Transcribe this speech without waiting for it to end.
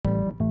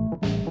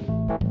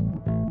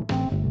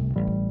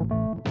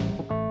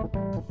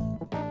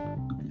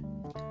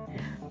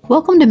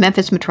Welcome to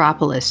Memphis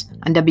Metropolis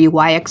on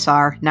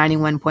WYXR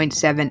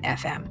 91.7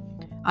 FM.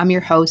 I'm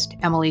your host,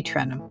 Emily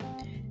Trenum.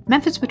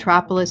 Memphis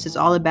Metropolis is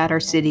all about our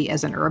city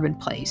as an urban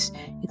place,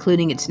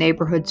 including its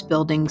neighborhoods,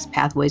 buildings,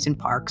 pathways, and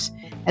parks,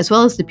 as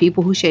well as the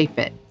people who shape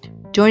it.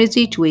 Join us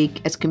each week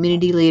as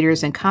community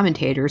leaders and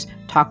commentators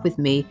talk with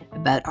me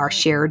about our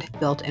shared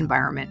built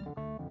environment.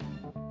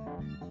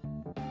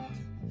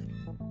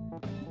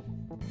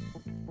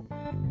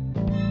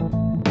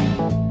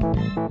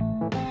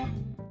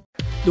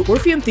 The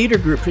Orpheum Theater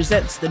Group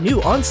presents the new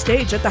On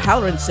Stage at the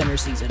Halloran Center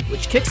season,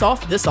 which kicks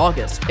off this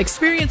August.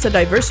 Experience a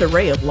diverse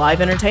array of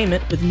live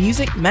entertainment with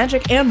music,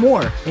 magic, and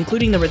more,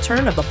 including the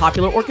return of the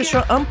popular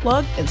Orchestra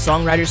Unplugged and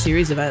Songwriter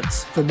Series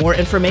events. For more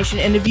information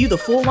and to view the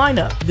full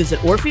lineup, visit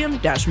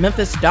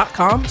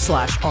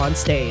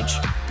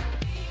orpheum-memphis.com/onstage.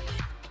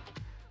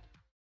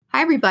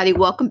 Hi, everybody.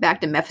 Welcome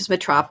back to Memphis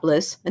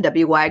Metropolis and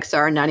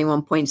WYXR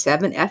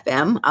 91.7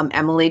 FM. I'm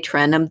Emily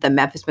Trenum, the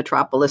Memphis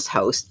Metropolis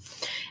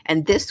host.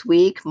 And this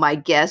week, my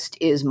guest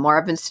is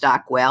Marvin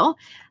Stockwell,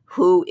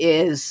 who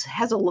has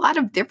a lot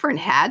of different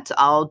hats.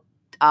 I'll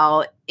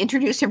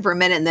introduce him for a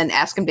minute and then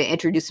ask him to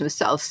introduce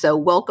himself. So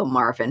welcome,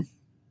 Marvin.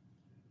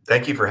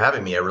 Thank you for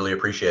having me. I really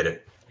appreciate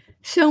it.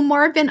 So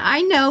Marvin,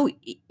 I know,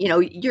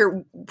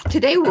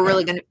 today we're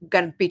really going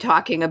to be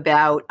talking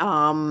about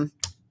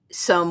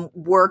some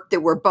work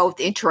that we're both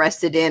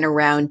interested in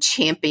around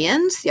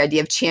champions, the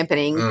idea of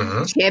championing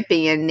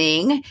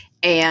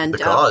and the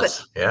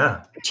cause,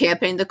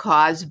 championing the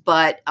cause.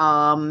 But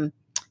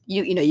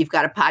you've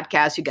got a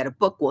podcast, you've got a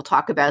book. We'll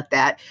talk about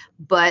that.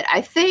 But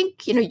I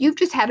think you've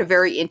just had a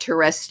very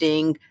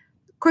interesting.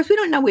 Of course, we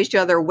don't know each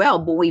other well,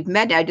 but we've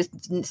met. I just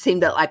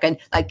seemed that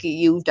like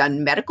you've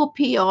done medical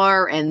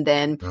PR, and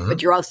then,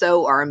 but you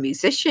also are a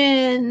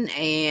musician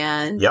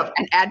and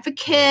an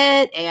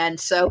advocate. And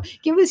so,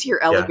 give us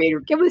your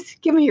elevator. Give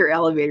me your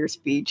elevator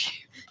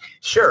speech.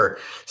 Sure.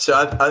 So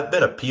I've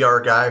been a PR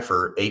guy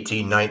for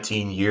 18,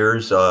 19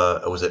 years.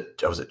 I was at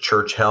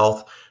Church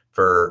Health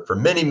for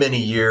many,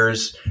 many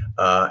years,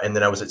 and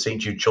then I was at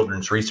St. Jude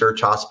Children's Research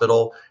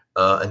Hospital.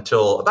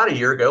 Until about a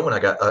year ago when I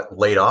got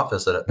laid off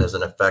as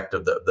an effect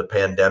of the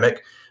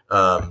pandemic.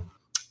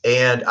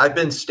 And I've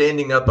been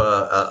standing up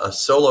a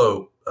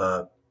solo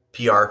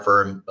PR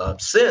firm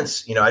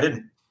since. I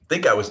didn't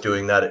think I was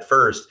doing that at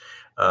first.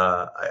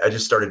 I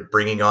just started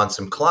bringing on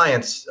some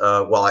clients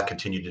while I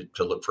continued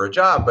to look for a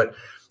job. But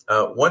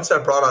once I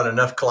brought on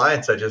enough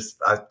clients, I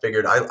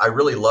figured I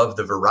really love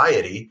the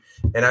variety,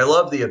 and I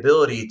love the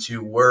ability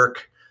to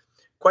work,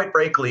 quite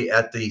frankly,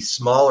 at the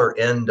smaller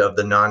end of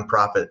the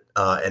nonprofit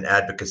and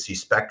advocacy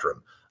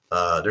spectrum.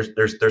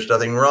 There's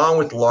nothing wrong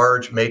with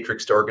large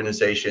matrixed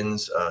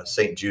organizations.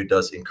 St. Jude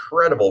does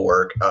incredible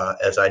work,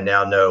 as I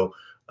now know,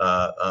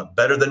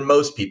 better than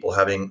most people,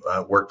 having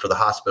worked for the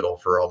hospital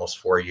for almost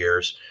 4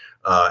 years,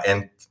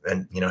 and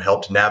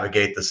helped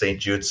navigate the St.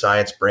 Jude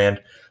Science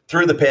brand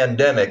through the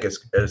pandemic,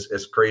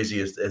 as crazy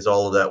as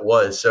all of that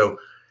was. So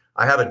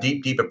I have a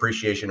deep, deep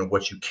appreciation of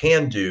what you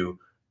can do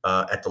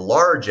at the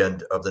large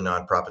end of the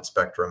nonprofit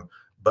spectrum,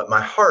 but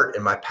my heart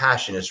and my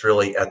passion is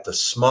really at the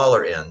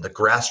smaller end, the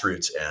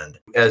grassroots end.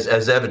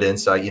 As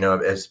evidence,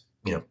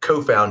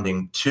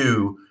 co-founding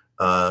two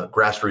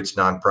grassroots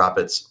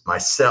nonprofits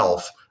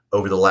myself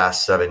over the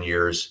last 7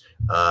 years,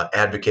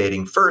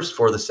 advocating first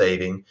for the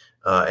saving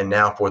and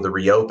now for the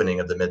reopening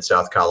of the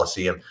Mid-South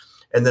Coliseum,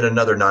 and then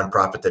another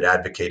nonprofit that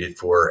advocated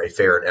for a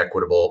fair and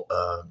equitable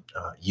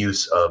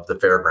use of the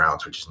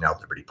fairgrounds, which is now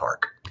Liberty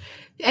Park.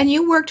 And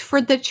you worked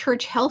for the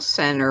Church Health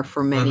Center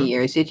for many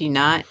years, did you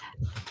not?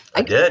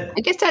 I did.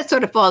 I guess that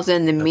sort of falls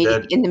in the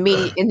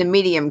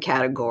medium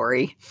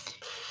category.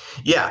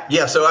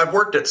 Yeah. So I've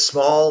worked at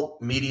small,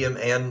 medium,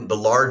 and the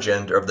large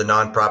end of the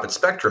nonprofit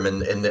spectrum,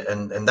 and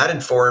that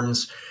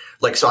informs.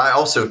 So I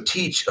also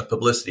teach a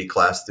publicity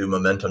class through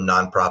Momentum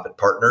Nonprofit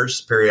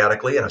Partners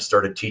periodically, and I've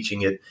started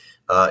teaching it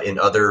in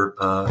other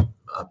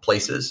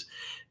places.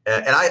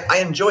 And I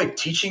enjoy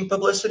teaching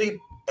publicity.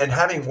 And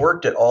having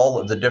worked at all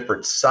of the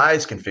different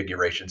size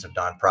configurations of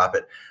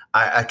nonprofit,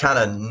 I kind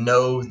of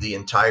know the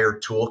entire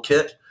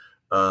toolkit.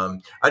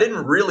 I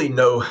didn't really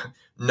know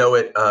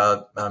it.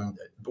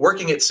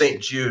 Working at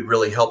St. Jude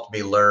really helped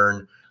me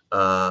learn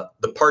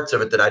the parts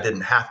of it that I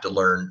didn't have to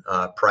learn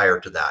prior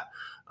to that.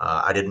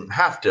 I didn't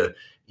have to,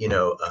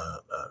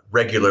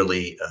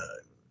 regularly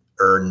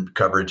earn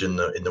coverage in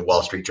the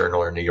Wall Street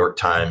Journal or New York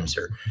Times,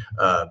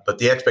 but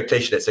the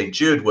expectation at St.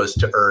 Jude was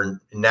to earn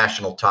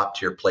national top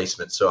tier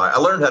placement. So I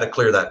learned how to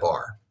clear that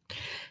bar.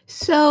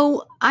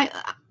 So I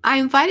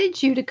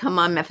invited you to come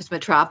on Memphis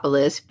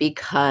Metropolis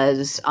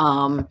because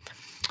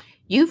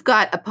you've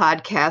got a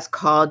podcast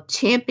called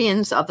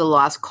Champions of the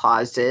Lost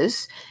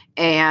Causes,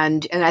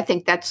 and I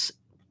think that's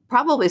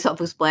probably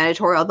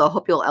self-explanatory, although I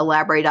hope you'll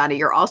elaborate on it.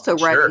 You're also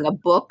writing a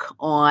book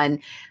on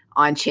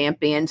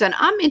champions, and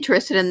I'm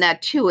interested in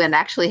that too, and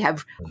actually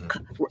have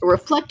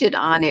reflected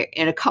on it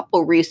in a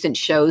couple recent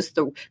shows.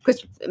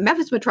 Because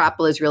Memphis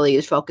Metropolis really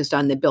is focused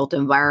on the built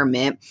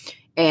environment,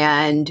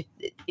 and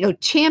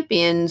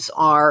champions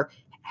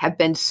have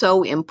been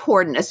so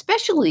important,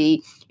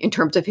 especially in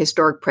terms of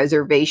historic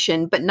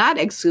preservation, but not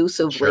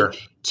exclusively. Sure.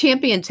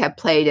 Champions have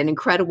played an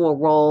incredible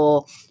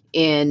role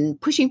in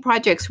pushing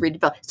projects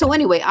redevelop. So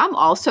anyway, I'm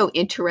also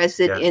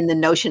interested in the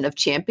notion of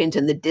champions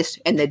and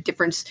the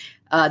difference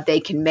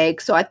they can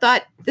make. So I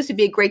thought this would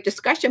be a great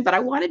discussion, but I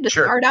wanted to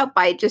start out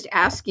by just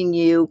asking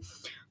you,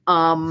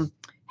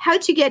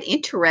 how'd you get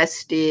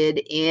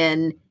interested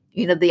in,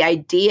 the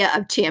idea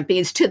of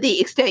champions to the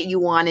extent you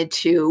wanted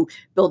to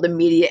build a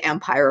media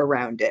empire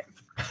around it?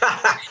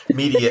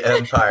 Media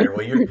empire.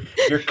 Well,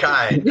 you're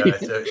kind.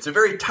 It's a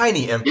very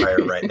tiny empire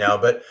right now,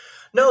 but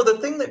no, the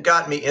thing that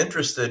got me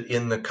interested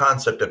in the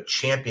concept of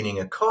championing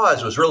a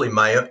cause was really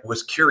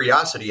was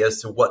curiosity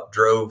as to what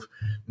drove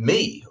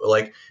me.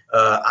 Like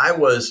I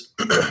was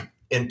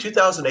in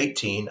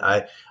 2018,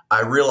 I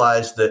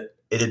realized that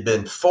it had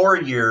been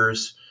 4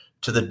 years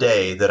to the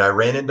day that I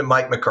ran into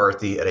Mike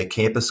McCarthy at a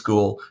campus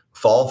school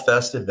Fall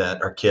Fest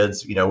event. Our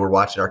kids, we're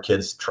watching our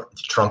kids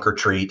trunk or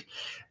treat.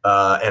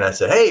 And I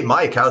said, "Hey,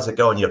 Mike, how's it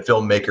going?"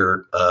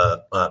 Filmmaker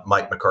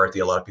Mike McCarthy.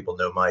 A lot of people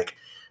know Mike.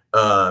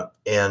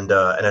 And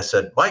I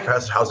said, "Mike,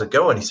 how's it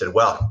going?" He said,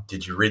 "Well,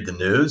 did you read the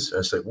news?"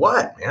 I said,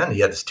 "What, man?"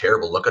 He had this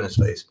terrible look on his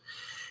face.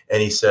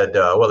 And he said,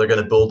 "Well, they're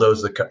going to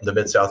bulldoze the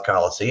Mid-South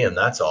Coliseum.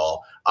 That's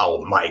all."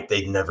 "Oh, Mike,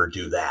 they'd never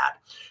do that."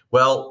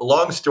 Well,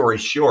 long story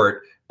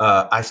short,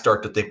 I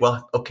start to think,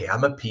 well, okay,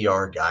 I'm a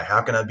PR guy.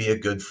 How can I be a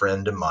good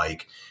friend to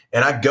Mike?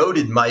 And I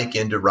goaded Mike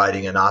into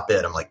writing an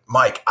op-ed. I'm like,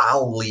 "Mike,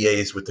 I'll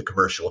liaise with the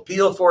commercial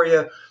appeal for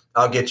you.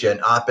 I'll get you an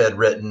op-ed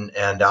written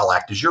and I'll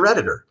act as your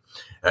editor."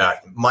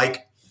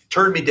 Mike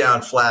turned me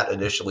down flat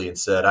initially and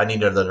said, "I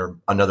need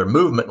another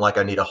movement, like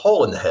I need a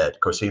hole in the head." Of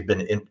course, he'd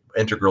been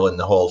integral in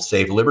the whole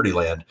Save Liberty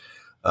Land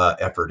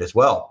effort as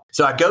well.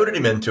 So I goaded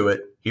him into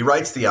it. He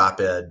writes the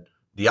op-ed.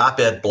 The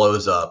op-ed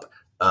blows up.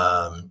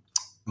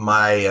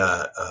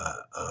 My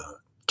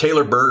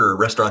Taylor Berger,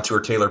 restaurateur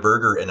Taylor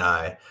Berger, and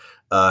I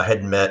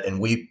had met, and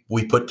we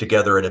put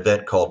together an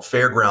event called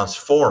Fairgrounds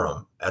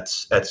Forum at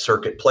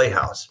Circuit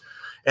Playhouse.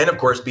 And of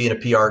course, being a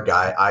PR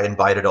guy, I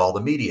invited all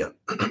the media.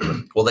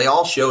 Well, they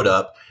all showed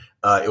up.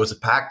 It was a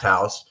packed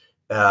house,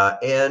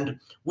 and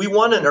we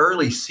won an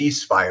early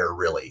ceasefire,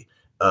 really,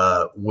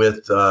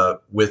 with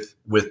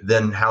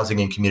then Housing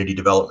and Community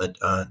Development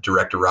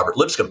Director Robert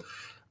Lipscomb.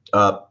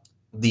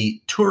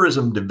 The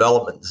Tourism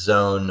Development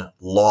Zone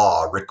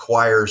law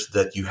requires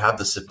that you have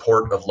the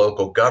support of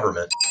local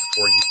government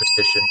before you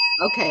petition.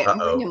 Okay, I'm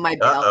ringing my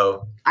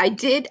bell.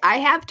 I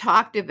have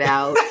talked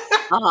about,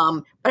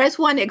 but I just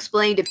want to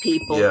explain to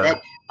people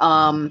that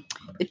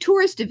the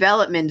Tourist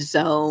Development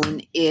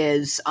Zone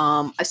is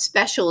a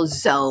special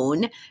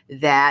zone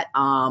that,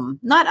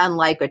 not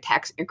unlike a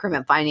tax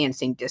increment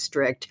financing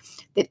district,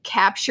 that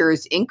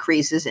captures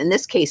increases, in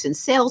this case, in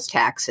sales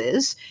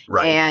taxes,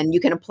 and you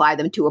can apply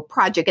them to a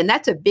project. And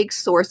that's a big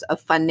source of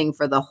funding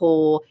for the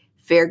whole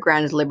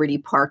Fairgrounds Liberty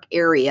Park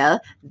area.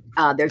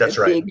 There's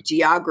big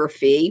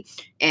geography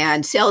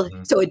and sales.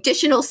 So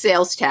additional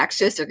sales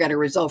taxes are going to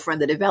result from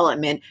the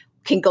development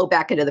can go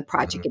back into the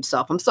project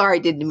itself. I'm sorry, I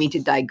didn't mean to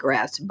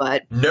digress,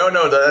 but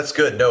no, that's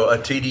good. No, a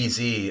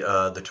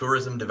TDZ, the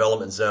Tourism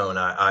Development Zone.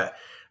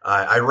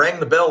 I rang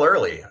the bell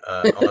early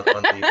on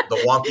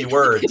the wonky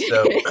word.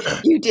 So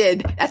you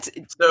did.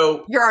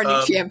 You're our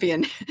new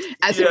champion,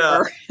 as it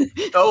were.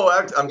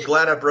 I'm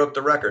glad I broke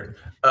the record.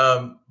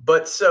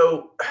 But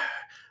so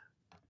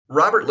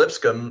Robert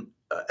Lipscomb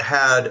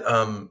had.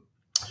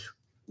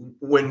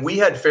 When we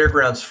had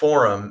Fairgrounds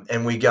Forum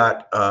and we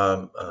got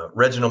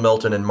Reginald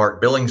Milton and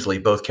Mark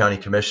Billingsley, both county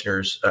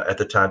commissioners at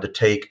the time, to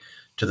take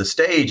to the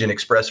stage and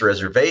express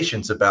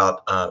reservations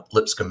about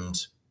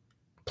Lipscomb's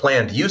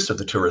planned use of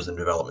the Tourism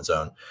Development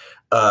Zone,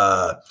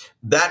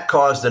 that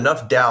caused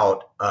enough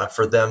doubt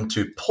for them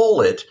to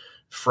pull it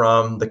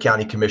from the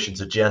county commission's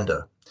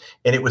agenda.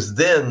 And it was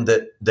then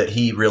that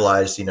he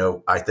realized,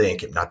 I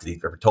think, not that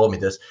he ever told me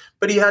this,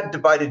 but he had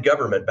divided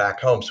government back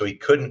home, so he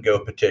couldn't go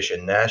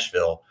petition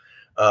Nashville.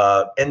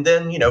 And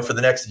then, for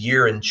the next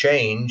year and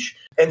change.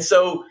 And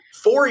so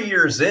 4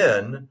 years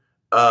in,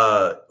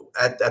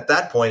 at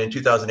that point in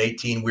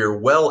 2018, we were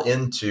well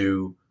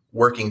into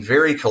working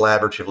very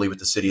collaboratively with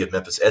the city of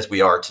Memphis, as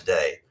we are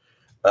today,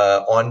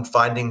 on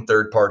finding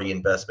third-party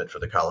investment for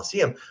the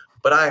Coliseum.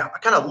 But I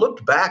kind of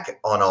looked back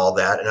on all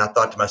that and I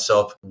thought to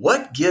myself,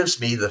 what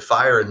gives me the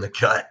fire in the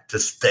gut to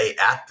stay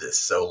at this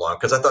so long?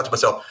 Because I thought to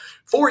myself,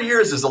 4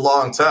 years is a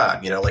long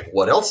time.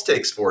 What else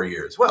takes 4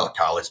 years? Well, a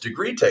college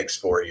degree takes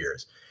 4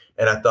 years.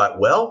 And I thought,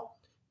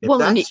 if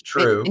that's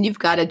true. And you've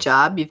got a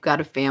job, you've got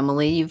a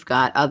family, you've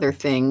got other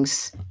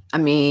things. I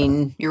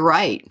mean, you're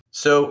right.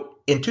 So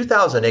in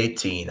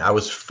 2018, I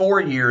was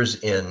 4 years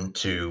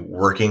into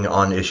working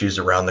on issues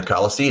around the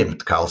Coliseum.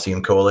 The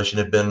Coliseum Coalition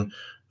had been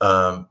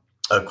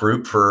a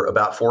group for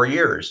about 4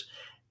 years.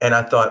 And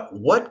I thought,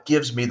 what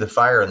gives me the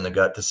fire in the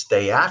gut to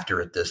stay after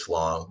it this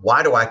long?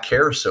 Why do I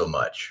care so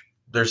much?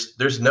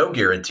 There's no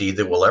guarantee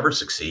that we'll ever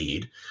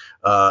succeed.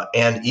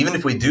 And even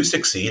if we do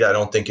succeed, I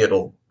don't think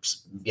it'll,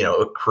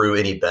 accrue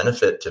any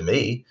benefit to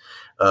me,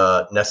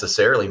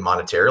 necessarily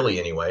monetarily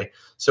anyway.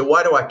 So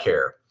why do I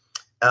care?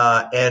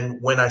 And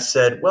when I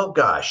said, well,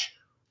 gosh,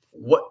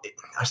 what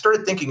I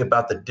started thinking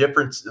about the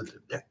difference,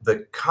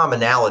 the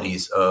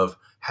commonalities of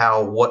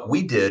how what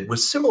we did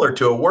was similar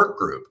to a work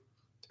group.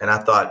 And I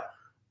thought,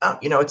 oh,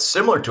 it's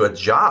similar to a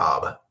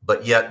job,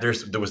 but yet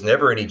there was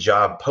never any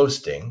job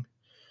posting.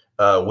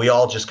 We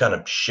all just kind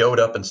of showed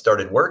up and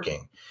started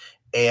working.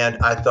 And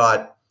I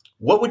thought,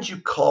 what would you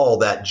call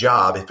that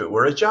job if it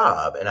were a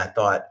job? And I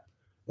thought,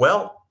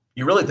 well,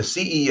 you're really the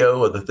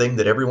CEO of the thing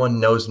that everyone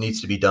knows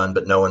needs to be done,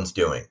 but no one's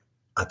doing.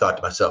 I thought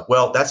to myself,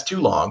 well, that's too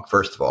long,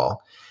 first of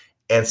all.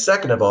 And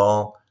second of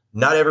all,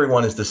 not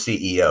everyone is the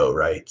CEO,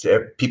 right?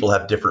 People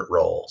have different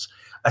roles.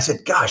 I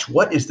said, gosh,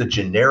 what is the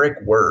generic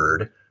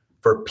word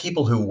for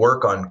people who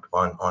work on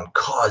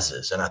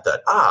causes? And I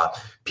thought,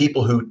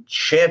 people who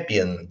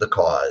champion the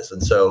cause.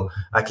 And so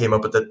I came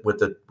up with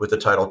the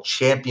title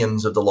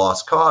Champions of the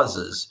Lost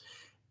Causes.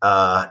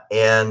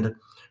 And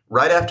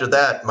right after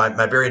that,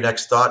 my very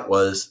next thought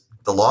was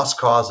the lost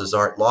causes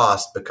aren't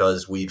lost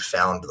because we've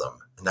found them.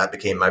 And that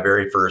became my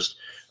very first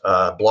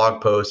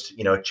blog post,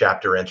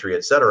 chapter entry,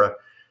 et cetera.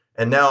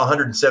 And now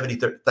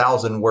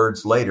 170,000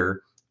 words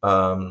later,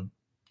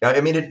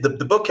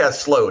 the book has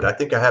slowed. I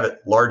think I have it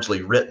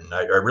largely written.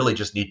 I really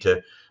just need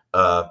to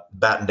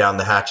batten down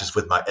the hatches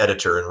with my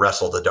editor and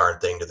wrestle the darn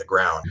thing to the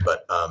ground.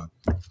 But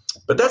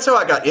that's how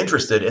I got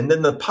interested. And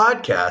then the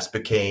podcast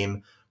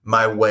became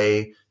my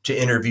way to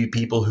interview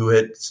people who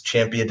had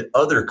championed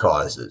other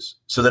causes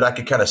so that I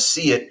could kind of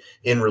see it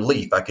in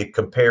relief. I could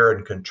compare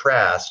and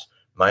contrast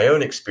my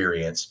own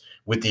experience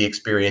with the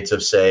experience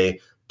of, say,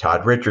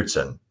 Todd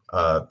Richardson,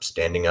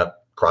 standing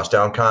up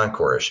Crosstown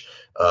Concourse,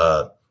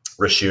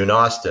 Rashun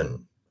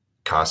Austin,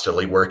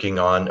 constantly working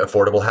on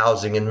affordable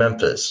housing in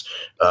Memphis,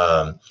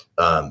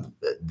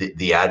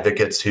 the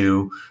advocates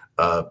who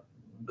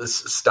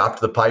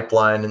stopped the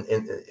pipeline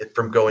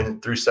from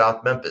going through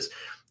South Memphis.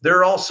 There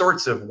are all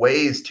sorts of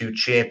ways to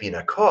champion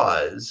a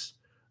cause.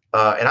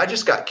 And I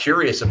just got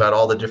curious about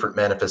all the different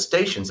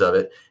manifestations of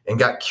it and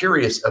got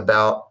curious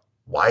about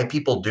why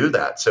people do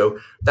that. So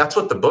that's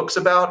what the book's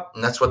about.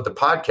 And that's what the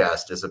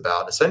podcast is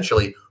about.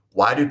 Essentially,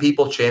 why do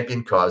people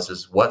champion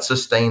causes? What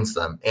sustains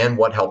them and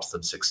what helps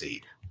them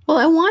succeed? Well,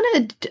 I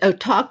want to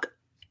talk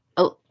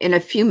in a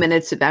few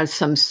minutes about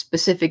some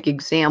specific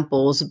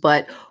examples,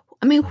 but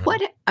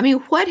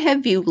what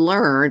have you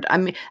learned?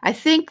 I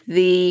think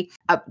a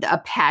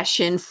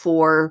passion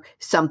for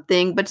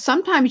something, but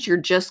sometimes you're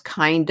just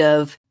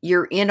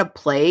you're in a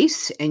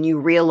place and you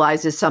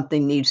realize that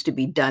something needs to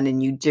be done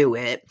and you do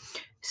it.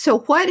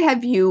 So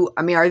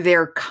are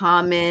there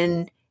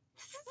common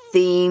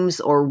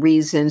themes or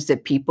reasons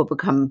that people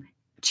become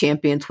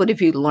champions? What have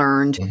you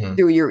learned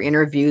through your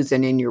interviews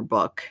and in your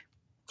book?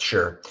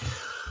 Sure.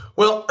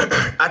 Well,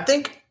 I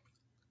think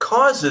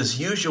causes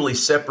usually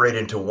separate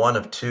into one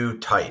of two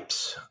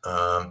types.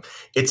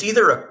 It's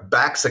either a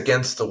backs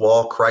against the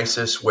wall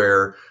crisis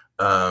where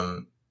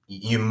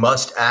you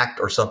must act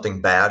or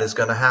something bad is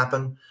going to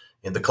happen.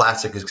 And the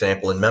classic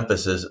example in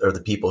Memphis are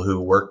the people who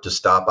worked to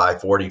stop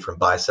I-40 from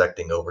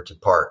bisecting over to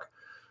Park.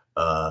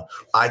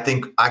 I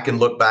think I can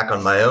look back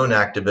on my own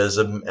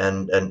activism,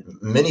 and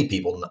many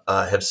people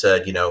have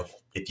said,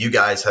 if you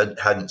guys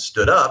hadn't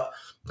stood up,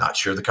 not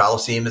sure the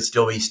Coliseum would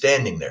still be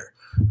standing there.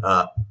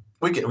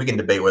 We can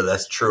debate whether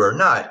that's true or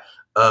not.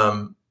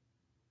 And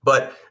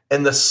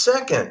the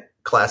second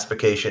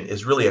classification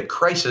is really a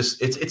crisis.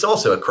 It's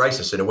also a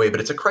crisis in a way, but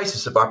it's a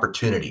crisis of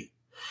opportunity.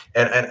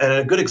 And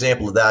a good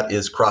example of that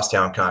is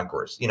Crosstown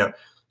Concourse.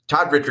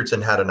 Todd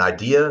Richardson had an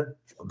idea.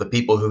 The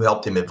people who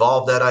helped him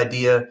evolve that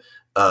idea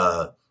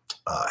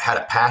had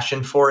a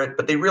passion for it,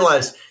 but they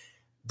realized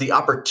the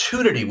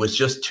opportunity was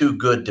just too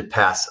good to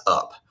pass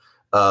up.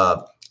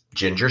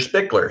 Ginger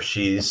Spickler,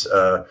 she's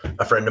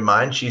a friend of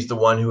mine. She's the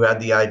one who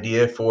had the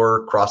idea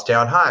for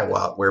Crosstown High,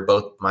 where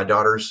both my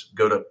daughters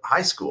go to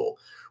high school.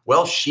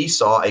 Well, she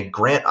saw a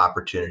grant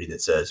opportunity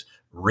that says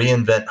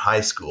reinvent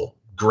high school.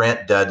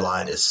 Grant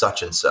deadline is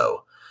such and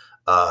so.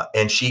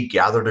 And she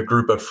gathered a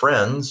group of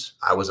friends.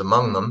 I was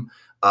among them.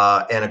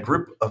 And a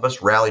group of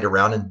us rallied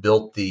around and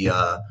built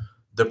the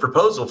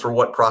proposal for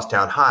what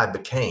Crosstown High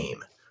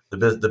became,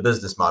 the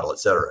business model, et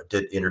cetera,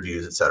 did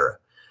interviews, et cetera.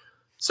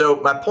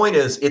 So my point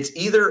is, it's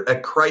either a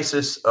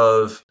crisis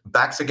of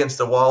backs against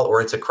the wall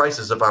or it's a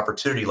crisis of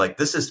opportunity. Like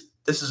this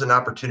is an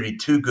opportunity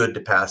too good to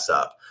pass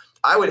up.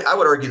 I would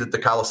argue that the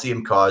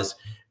Coliseum cause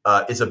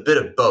is a bit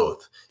of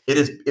both.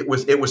 It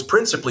was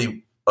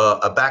principally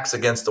a backs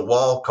against the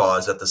wall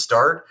cause at the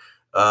start,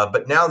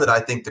 but now that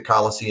I think the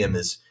Coliseum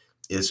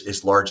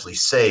is largely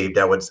saved,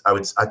 I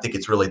think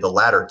it's really the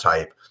latter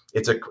type.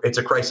 It's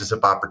a crisis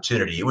of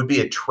opportunity. It would be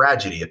a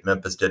tragedy if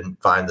Memphis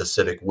didn't find the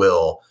civic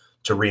will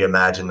to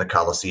reimagine the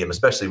Coliseum,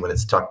 especially when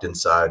it's tucked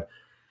inside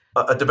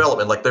a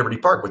development like Liberty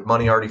Park with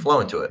money already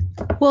flowing to it.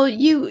 Well,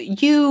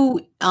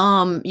 you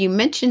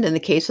mentioned in the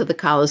case of the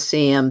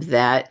Coliseum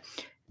that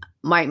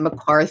Mike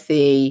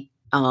McCarthy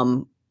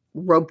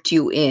roped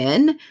you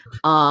in,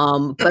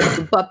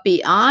 but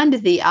beyond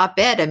the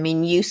op-ed,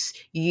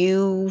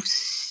 you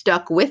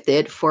stuck with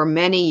it for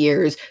many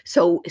years.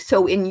 So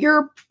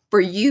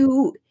for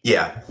you,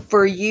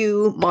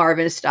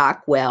 Marvin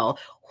Stockwell,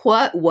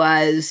 what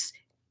was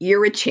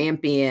you're a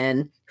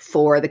champion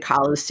for the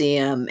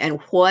Coliseum, and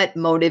what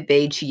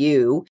motivates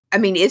you? I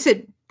mean, is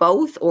it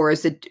both, or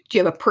do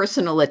you have a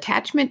personal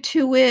attachment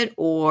to it,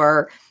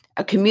 or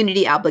a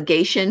community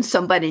obligation?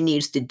 Somebody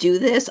needs to do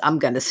this. I'm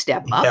going to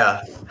step up.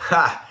 Yeah.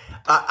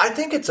 I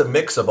think it's a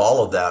mix of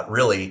all of that,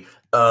 really.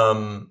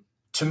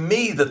 To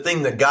me, the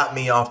thing that got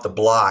me off the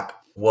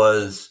block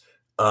was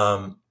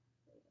the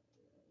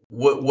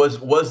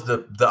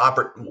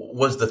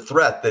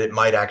threat that it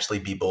might actually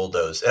be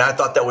bulldozed, and I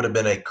thought that would have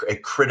been a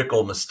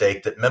critical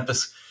mistake that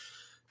Memphis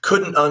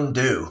couldn't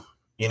undo.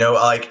 You know,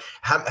 like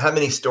how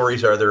many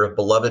stories are there of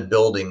beloved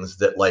buildings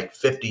that, like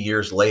 50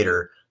 years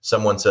later,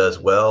 someone says,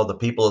 "Well, the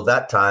people of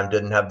that time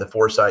didn't have the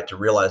foresight to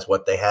realize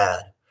what they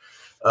had,"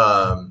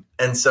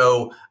 and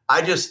so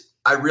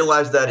I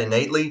realized that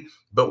innately.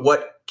 But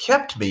what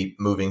kept me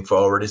moving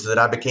forward is that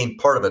I became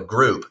part of a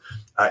group.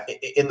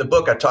 In the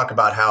book, I talk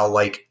about how,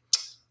 like,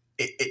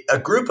 a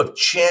group of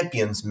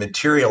champions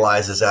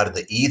materializes out of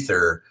the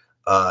ether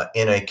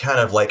in a kind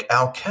of like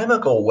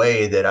alchemical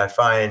way that I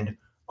find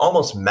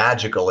almost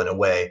magical in a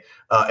way.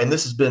 And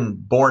this has been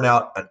borne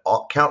out in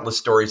countless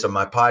stories on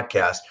my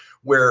podcast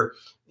where,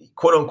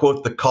 quote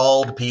unquote, the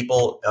called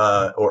people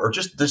or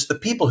just the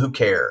people who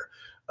care.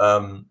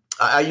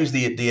 I use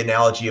the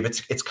analogy of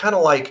it's kind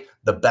of like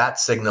the bat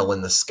signal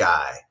in the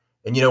sky.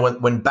 And, you know,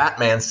 when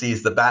Batman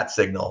sees the bat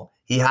signal,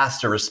 he has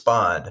to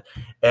respond.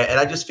 And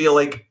I just feel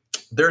like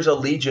there's a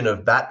legion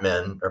of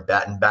Batmen or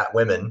Bat and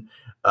Batwomen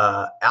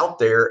out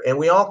there, and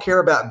we all care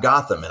about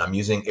Gotham. And I'm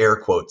using air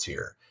quotes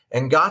here.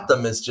 And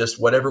Gotham is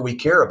just whatever we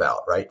care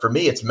about, right? For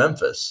me, it's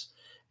Memphis.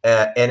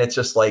 And it's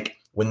just like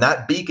when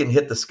that beacon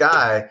hit the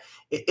sky,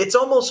 it's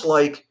almost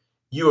like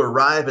you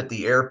arrive at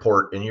the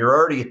airport and you're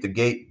already at the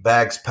gate,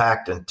 bags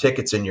packed and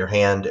tickets in your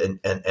hand,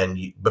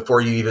 and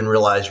before you even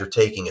realize you're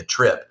taking a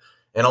trip.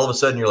 And all of a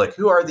sudden you're like,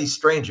 who are these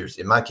strangers?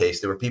 In my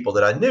case, they were people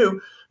that I knew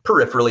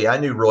peripherally. I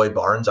knew Roy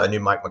Barnes. I knew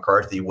Mike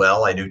McCarthy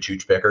well. I knew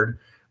Chooch Pickard.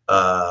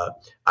 I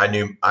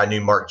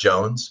knew Mark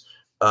Jones.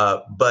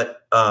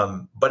 But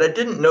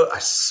I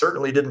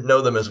certainly didn't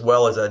know them as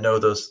well as I know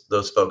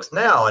those folks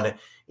now. And,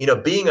 you know,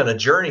 being on a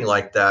journey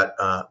like that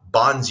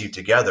bonds you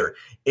together.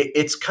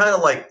 It's kind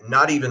of like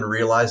not even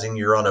realizing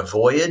you're on a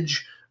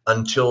voyage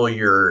until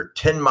you're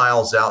 10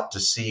 miles out to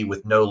sea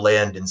with no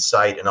land in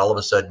sight. And all of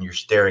a sudden you're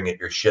staring at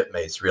your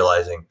shipmates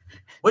realizing,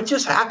 what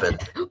just happened?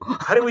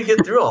 How did we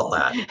get through all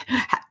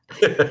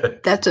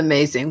that? That's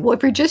amazing. Well,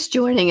 if you're just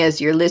joining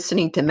us, you're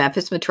listening to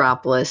Memphis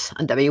Metropolis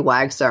on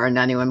WYXR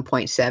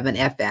 91.7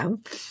 FM.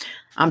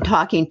 I'm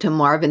talking to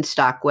Marvin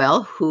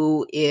Stockwell,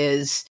 who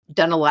is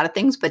done a lot of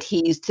things, but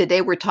today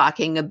we're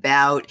talking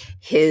about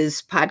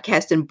his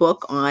podcast and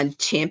book on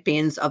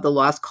Champions of the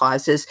Lost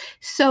Causes.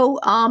 So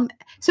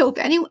if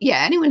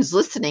anyone's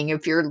listening,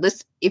 if you're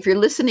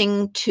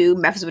listening to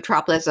Memphis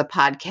Metropolis as a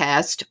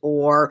podcast,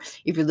 or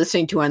if you're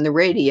listening to it on the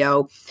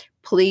radio,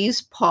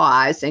 please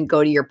pause and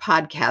go to your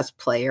podcast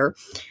player.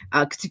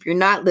 Because if you're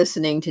not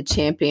listening to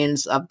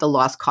Champions of the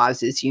Lost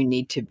Causes, you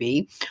need to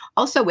be.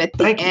 Also, at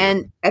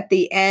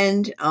the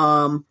end,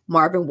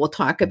 Marvin will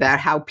talk about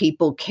how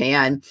people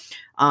can.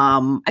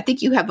 I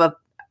think you have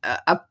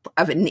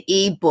an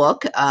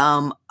ebook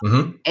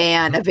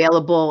and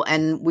available,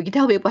 and we can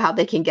tell people how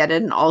they can get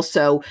it. And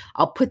also,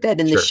 I'll put that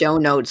in the show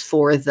notes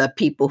for the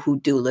people who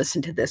do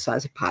listen to this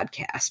as a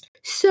podcast.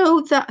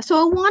 So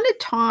I want to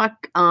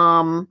talk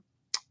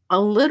a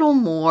little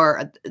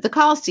more. The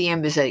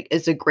Coliseum is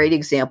a great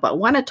example. I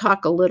want to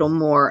talk a little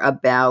more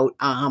about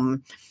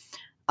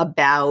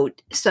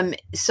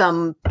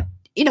some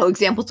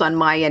examples on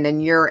my end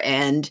and your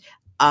end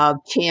of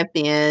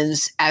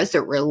champions as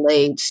it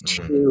relates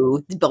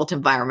to the built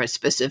environment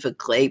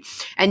specifically.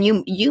 And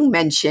you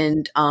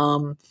mentioned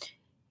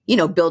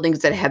buildings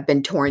that have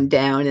been torn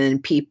down,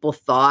 and people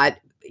thought,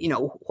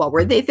 what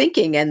were they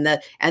thinking? And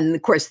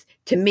of course,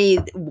 to me,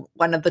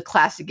 one of the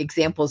classic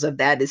examples of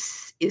that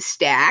is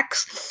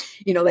Stacks.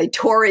 They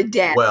tore it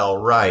down.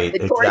 Well, right.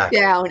 They tore it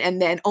down,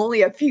 and then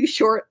only a few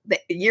short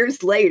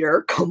years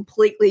later,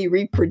 completely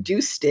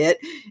reproduced it.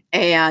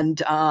 And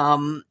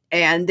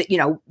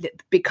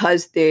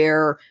because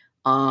there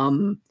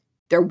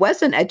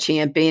wasn't a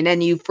champion,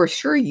 and you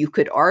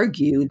could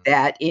argue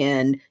that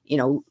in,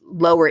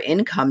 lower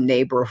income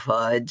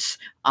neighborhoods,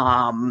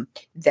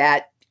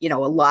 that, a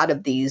lot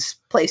of these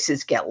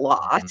places get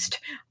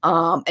lost.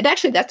 And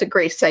actually, that's a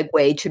great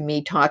segue to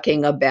me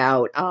talking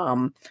about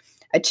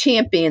a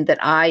champion that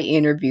I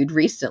interviewed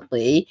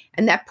recently.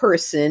 And that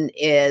person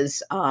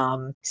is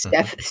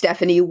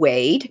Stephanie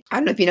Wade. I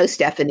don't know if you know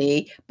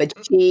Stephanie, but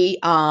she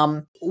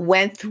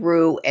went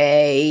through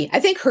I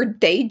think her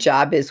day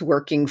job is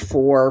working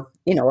for,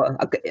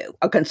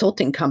 a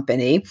consulting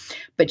company,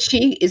 but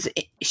she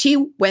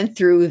went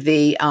through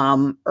the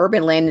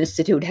Urban Land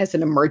Institute has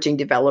an emerging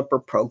developer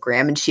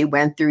program, and she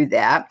went through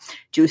that.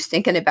 She was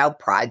thinking about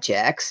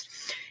projects,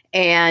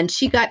 and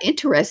she got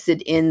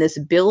interested in this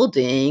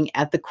building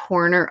at the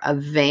corner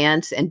of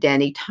Vance and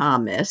Danny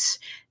Thomas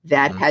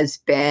that has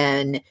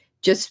been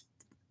just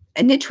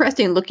an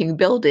interesting looking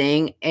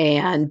building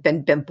and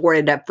been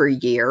boarded up for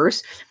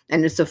years.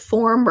 And it's a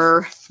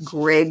former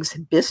Griggs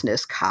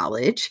Business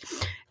College.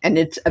 And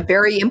it's a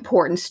very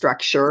important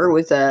structure. It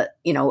was an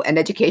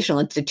educational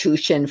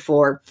institution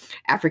for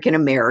African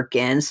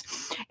Americans.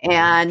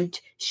 And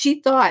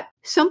she thought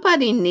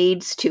somebody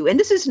needs to, and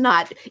this is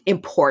not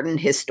important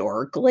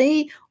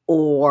historically,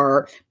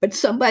 but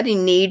somebody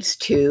needs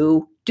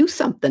to do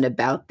something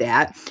about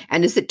that.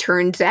 And as it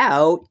turns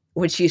out,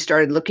 when she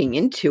started looking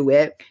into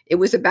it, it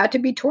was about to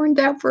be torn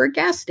down for a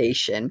gas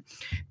station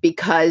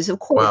because, of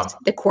course,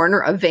 the corner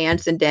of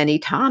Vance and Denny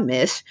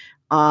Thomas,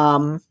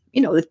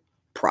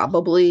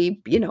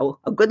 probably,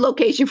 a good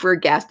location for a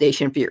gas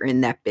station if you're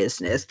in that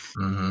business.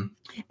 Mm-hmm.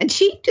 And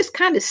she just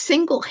kind of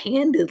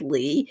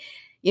single-handedly,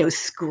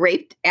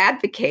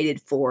 advocated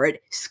for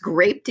it,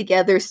 scraped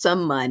together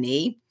some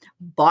money,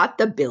 bought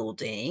the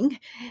building,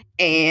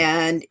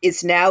 and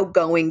is now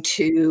going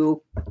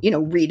to,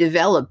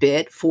 redevelop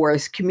it for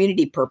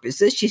community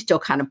purposes. She's still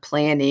kind of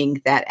planning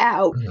that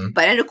out. Mm-hmm.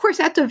 And of course,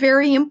 that's a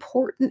very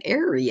important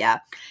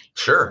area.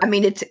 Sure. I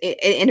mean, it's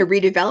in a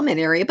redevelopment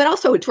area, but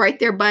also it's right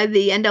there by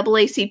the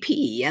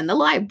NAACP and the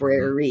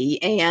library.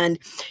 Mm-hmm. And,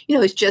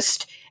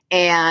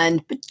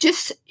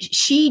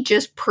 she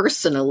just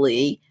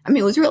personally, I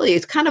mean,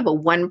 it's kind of a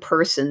one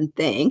person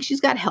thing. She's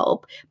got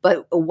help,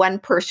 but a one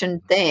person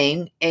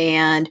thing.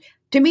 And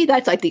to me,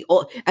 that's like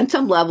on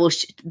some level,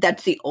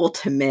 that's the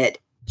ultimate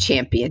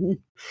champion.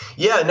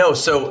 Yeah, no.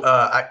 So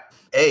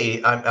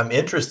I'm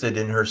interested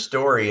in her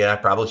story, and I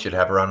probably should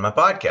have her on my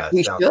podcast.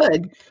 You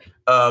should.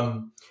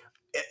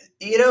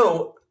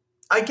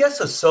 I guess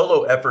a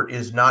solo effort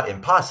is not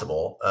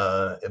impossible,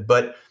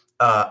 but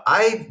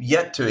I've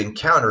yet to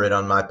encounter it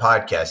on my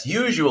podcast.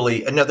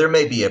 Usually, now there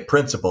may be a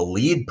principal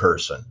lead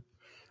person,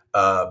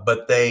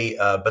 but they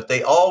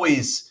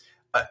always,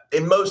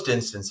 in most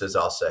instances,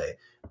 I'll say,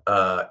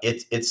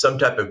 it's some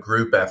type of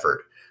group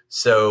effort.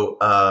 So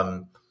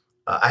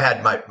I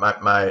had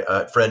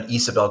my friend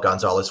Isabel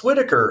Gonzalez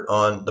Whitaker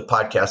on the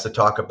podcast to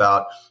talk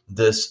about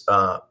this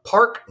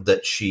park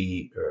that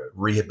she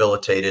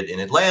rehabilitated in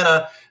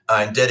Atlanta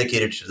and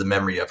dedicated to the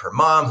memory of her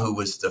mom, who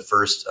was the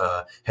first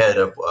head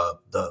of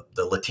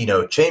the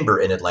Latino chamber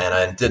in Atlanta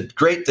and did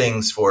great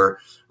things for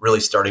really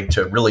starting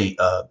to really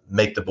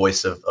make the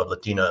voice of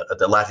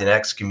the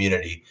Latinx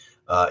community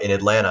in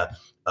Atlanta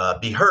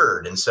be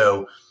heard. And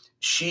so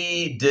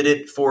she did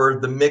it for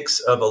the mix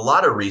of a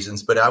lot of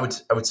reasons, but I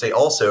would say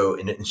also,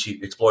 and she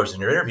explores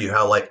in her interview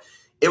how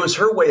it was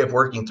her way of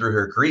working through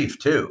her grief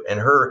too, and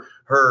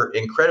her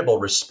incredible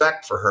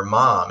respect for her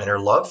mom and her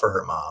love for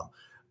her mom.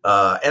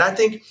 And I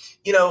think,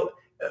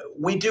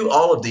 we do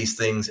all of these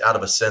things out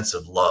of a sense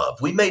of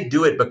love. We may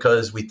do it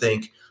because we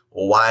think,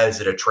 well, why is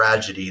it a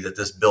tragedy that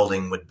this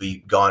building would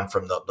be gone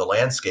from the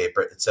landscape,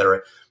 et cetera?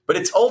 But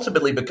it's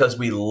ultimately because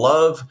we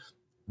love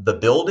the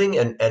building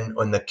and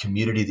the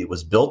community that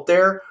was built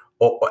there,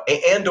 or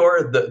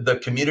the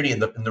community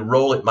and the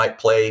role it might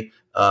play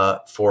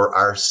for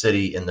our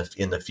city in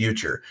the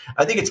future.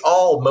 I think it's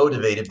all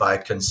motivated by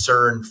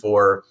concern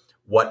for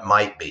what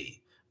might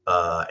be.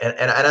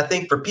 And I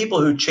think for people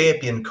who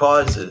champion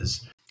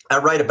causes, I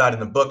write about in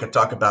the book, I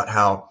talk about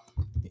how,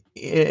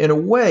 in a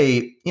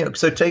way,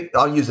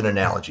 I'll use an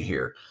analogy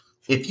here.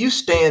 If you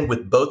stand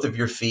with both of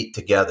your feet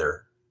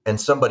together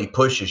and somebody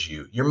pushes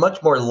you, you're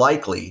much more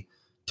likely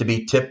to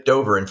be tipped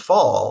over and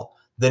fall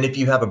than if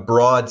you have a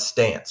broad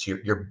stance.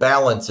 Your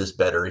balance is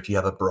better if you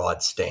have a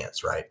broad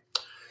stance, right?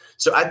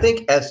 So I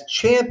think as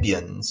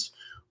champions,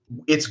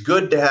 it's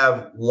good to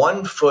have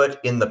one foot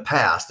in the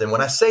past. And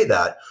when I say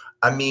that,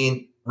 I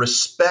mean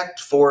respect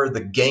for the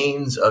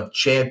gains of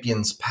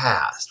champions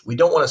past. We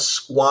don't want to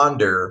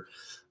squander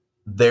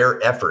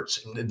their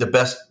efforts. The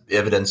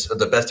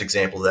best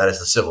example of that is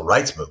the civil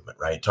rights movement,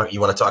 right?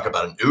 You want to talk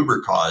about an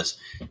uber cause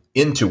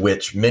into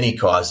which many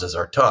causes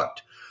are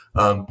tucked.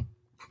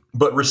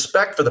 But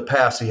respect for the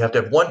past, so you have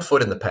to have one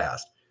foot in the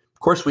past. Of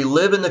course, we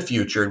live in the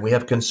future and we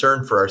have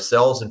concern for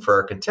ourselves and for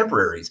our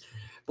contemporaries,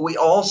 but we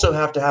also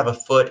have to have a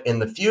foot in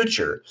the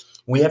future.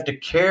 We have to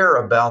care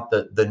about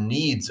the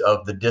needs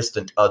of the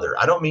distant other.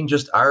 I don't mean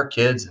just our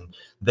kids and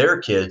their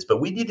kids,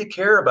 but we need to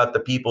care about the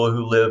people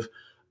who live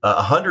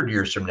 100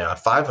 years from now,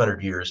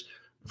 500 years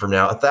from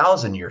now,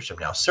 1,000 years from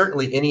now.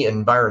 Certainly any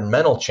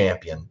environmental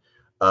champion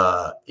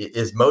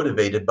is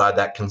motivated by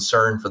that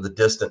concern for the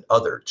distant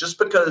other. Just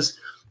because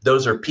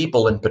those are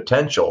people in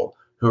potential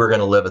who are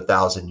going to live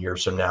 1,000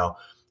 years from now,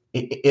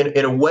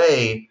 in a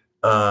way,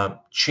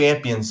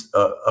 champions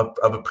of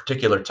a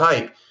particular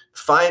type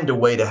find a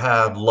way to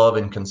have love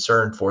and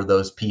concern for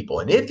those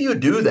people. And if you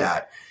do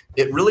that,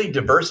 it really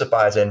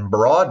diversifies and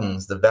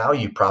broadens the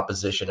value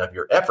proposition of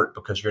your effort,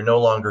 because you're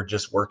no longer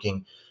just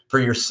working for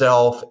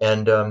yourself.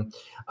 And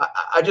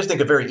I just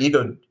think a very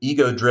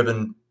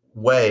ego-driven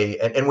way,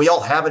 and we all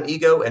have an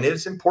ego, and it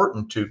is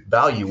important to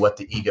value what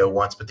the ego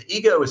wants, but the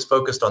ego is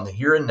focused on the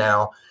here and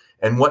now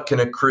and what can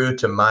accrue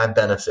to my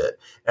benefit.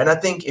 And I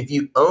think if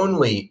you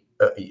only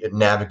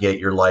navigate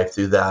your life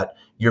through that,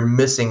 you're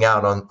missing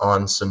out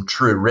on some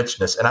true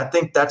richness. And I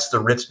think that's the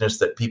richness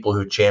that people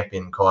who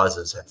champion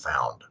causes have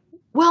found.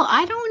 Well,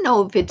 I don't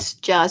know if it's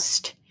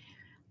just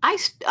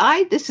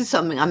this is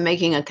something I'm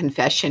making a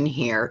confession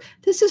here.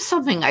 This is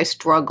something I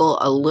struggle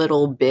a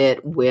little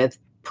bit with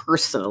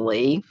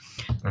personally,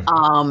 Mhm.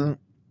 um,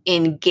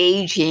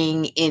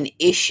 engaging in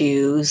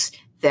issues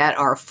that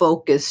are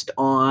focused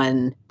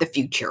on the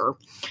future.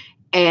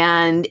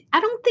 And I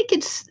don't think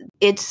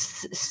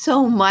it's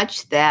so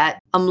much that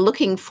I'm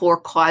looking for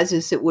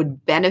causes that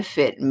would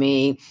benefit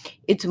me.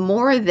 It's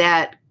more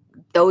that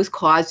those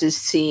causes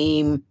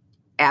seem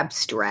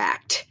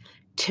abstract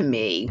to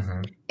me.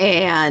 Mhm.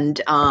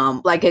 And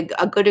like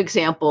a good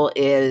example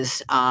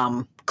is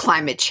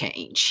climate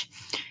change.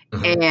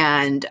 Mhm.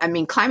 And I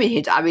mean, climate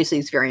change obviously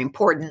is very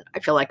important. I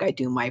feel like I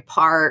do my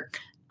part.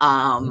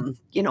 Mhm.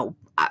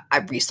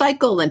 I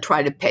recycle and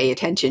try to pay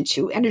attention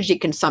to energy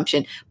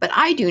consumption, but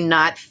I do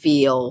not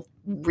feel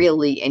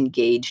really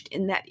engaged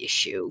in that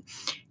issue.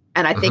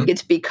 And I think Mhm.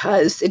 it's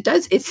because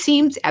it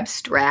seems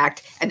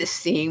abstract and it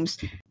seems,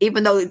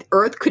 even though the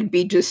earth could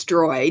be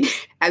destroyed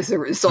as a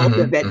result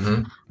of Mhm. it,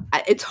 Mhm.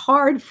 it's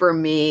hard for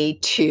me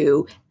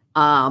to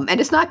and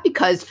it's not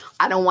because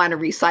I don't want to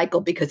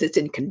recycle because it's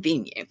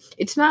inconvenient.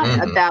 It's not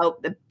Mhm.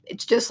 about the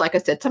it's just like I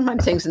said,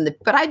 sometimes things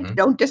but I Mhm.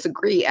 don't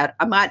disagree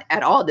I'm not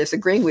at all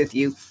disagreeing with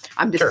you.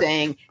 I'm just Sure.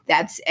 saying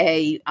that's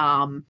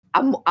I'm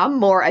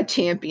more a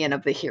champion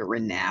of the here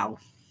and now.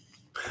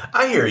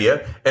 I hear you.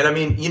 And I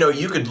mean,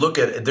 you could look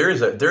at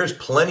there's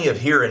plenty of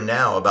here and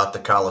now about the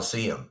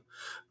Colosseum.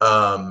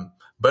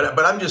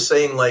 But I'm just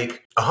saying,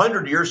 like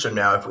 100 years from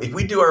now, if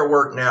we do our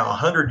work now,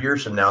 100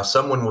 years from now,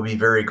 someone will be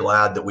very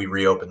glad that we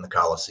reopened the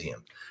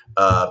Coliseum.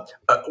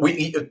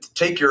 We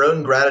take your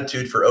own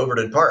gratitude for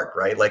Overton Park,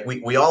 right? Like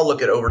we all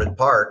look at Overton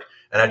Park,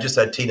 and I just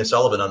had Tina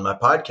Sullivan on my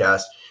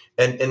podcast,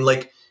 and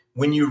like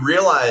when you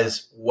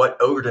realize what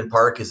Overton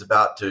Park is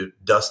about to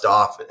dust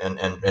off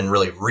and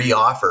really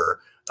reoffer,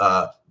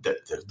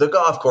 the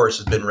golf course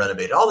has been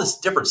renovated. All this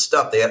different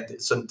stuff. They have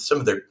some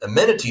of their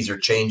amenities are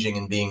changing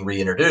and being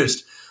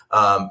reintroduced.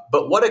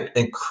 But what an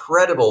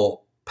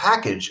incredible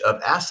package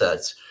of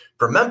assets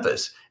for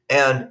Memphis.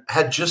 And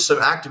had just some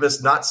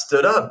activists not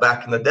stood up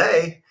back in the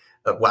day,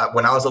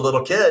 when I was a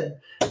little kid,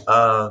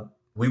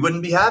 we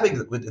wouldn't be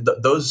having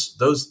those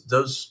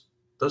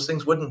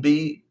things wouldn't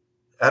be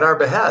at our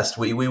behest.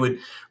 We would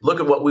look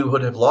at what we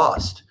would have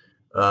lost.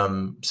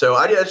 So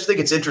I just think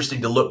it's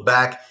interesting to look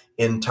back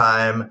in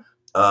time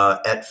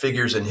at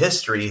figures in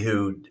history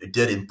who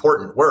did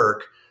important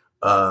work,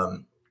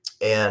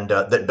 and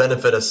that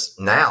benefit us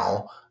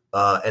now,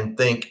 and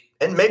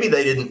maybe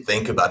they didn't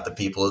think about the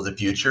people of the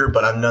future,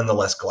 but I'm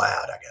nonetheless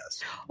glad, I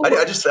guess.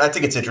 Oh, I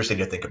think it's interesting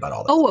to think about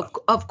all that oh, stuff.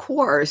 of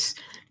course.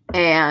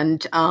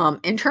 And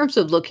in terms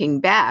of looking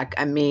back,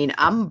 I mean,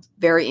 I'm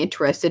very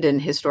interested in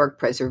historic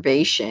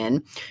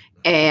preservation,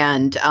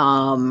 and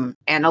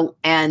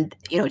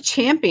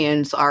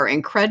champions are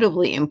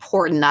incredibly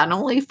important not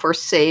only for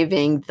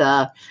saving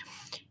the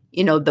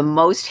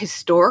most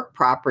historic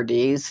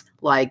properties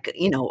like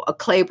a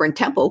Claiborne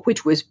Temple,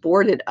 which was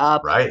boarded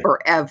up Right.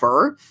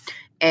 forever,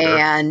 Sure.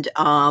 and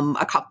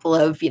a couple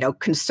of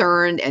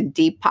concerned and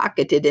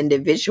deep-pocketed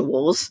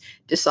individuals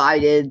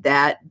decided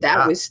that that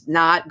Yeah. was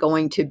not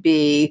going to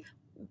be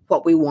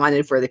what we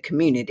wanted for the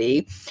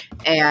community,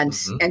 and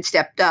Hmm. and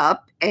stepped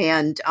up.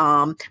 And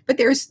but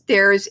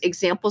there's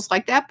examples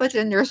like that, but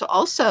then there's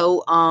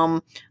also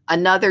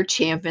another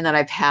champion that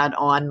I've had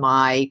on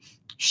my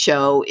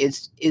show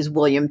is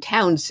William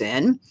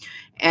Townsend,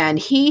 and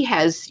he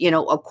has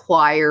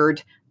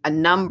acquired a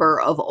number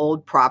of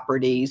old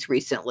properties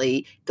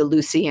recently: the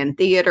Lucian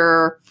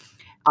Theater,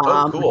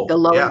 Oh, the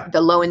cool. Yeah.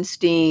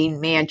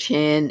 Lowenstein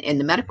Mansion in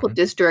the Medical Hmm.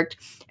 District,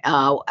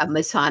 a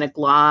Masonic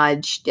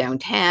Lodge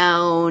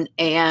downtown,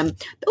 and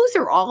those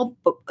are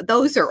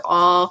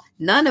all.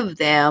 None of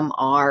them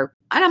are.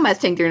 I'm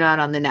not saying they're not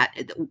on the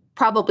net.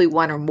 Probably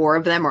one or more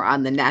of them are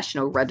on the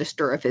National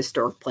Register of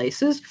Historic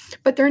Places,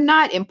 but they're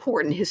not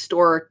important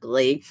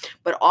historically.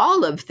 But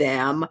all of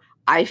them,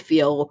 I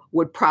feel,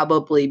 would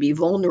probably be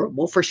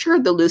vulnerable. For sure,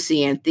 the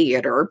Lucian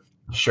Theater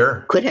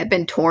Sure. could have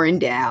been torn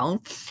down,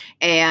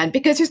 and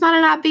because there's not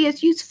an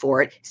obvious use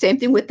for it. Same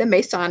thing with the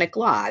Masonic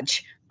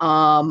Lodge.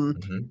 Hmm.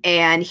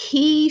 And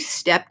he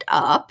stepped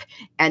up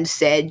and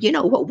said, you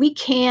know what, we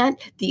can't,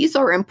 these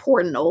are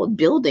important old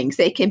buildings.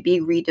 They can be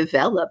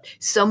redeveloped.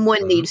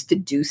 Someone Hmm. needs to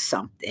do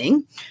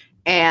something.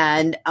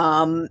 And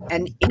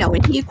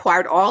he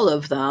acquired all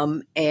of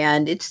them.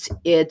 And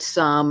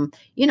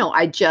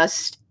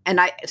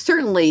I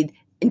certainly,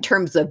 in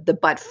terms of the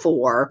but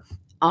for,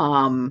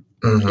 Hmm.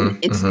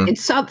 in Hmm.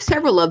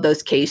 several of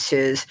those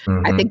cases,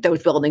 I Hmm. think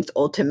those buildings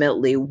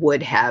ultimately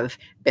would have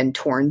been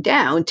torn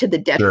down to the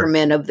Sure.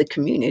 detriment of the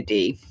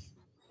community.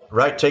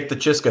 Right. Take the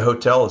Chiska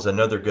Hotel as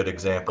another good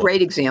example.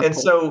 Great And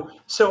example.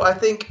 so I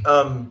think,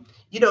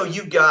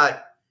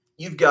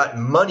 you've got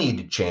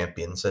moneyed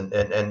champions, and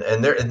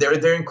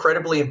they're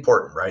incredibly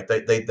important, right?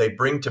 They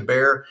bring to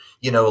bear,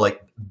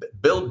 like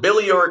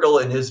Billy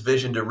Orgel and his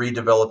vision to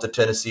redevelop the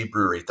Tennessee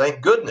Brewery. Thank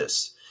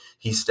goodness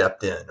he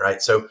stepped in, right?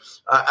 So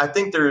I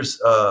think there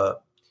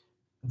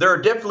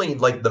are definitely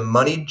like the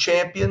moneyed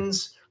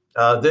champions,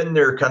 Then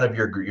there are kind of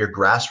your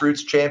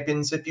grassroots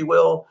champions, if you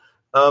will.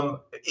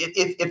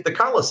 If the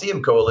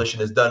Coliseum Coalition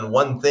has done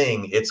one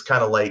thing, it's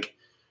kind of like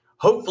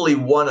hopefully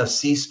won a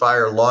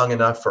ceasefire long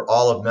enough for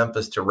all of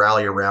Memphis to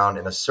rally around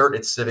and assert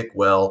its civic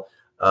will,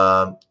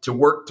 to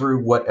work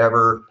through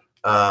whatever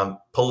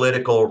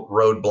political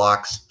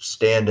roadblocks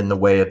stand in the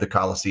way of the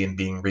Coliseum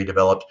being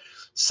redeveloped,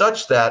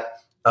 such that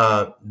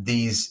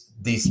these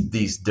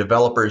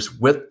developers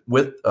with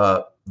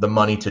the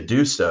money to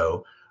do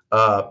so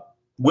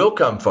will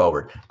come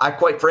forward. I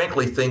quite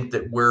frankly think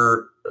that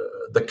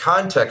the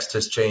context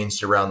has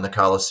changed around the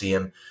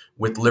Coliseum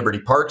with Liberty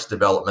Park's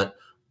development,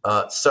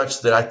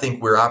 such that I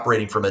think we're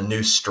operating from a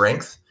new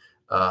strength.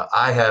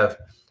 I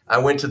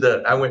went to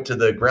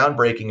the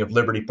groundbreaking of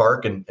Liberty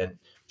Park and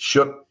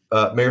shook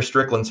Mayor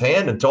Strickland's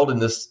hand and told him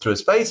this to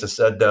his face. I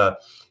said, had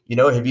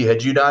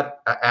you not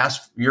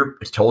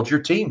told your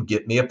team,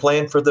 get me a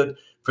plan for the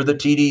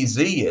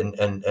TDZ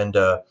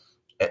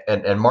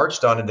and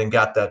marched on it and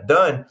got that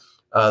done.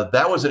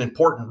 That was an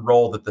important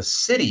role that the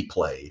city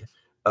played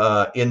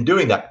in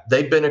doing that.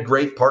 They've been a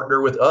great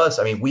partner with us.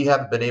 I mean, we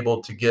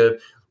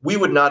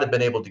would not have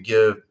been able to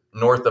give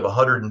north of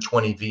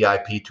 120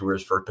 VIP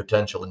tours for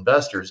potential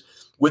investors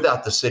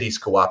without the city's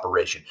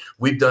cooperation.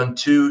 We've done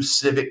 2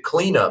 civic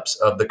cleanups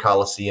of the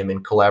Coliseum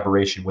in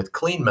collaboration with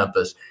Clean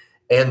Memphis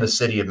and the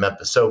city of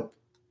Memphis. So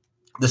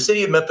the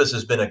city of Memphis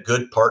has been a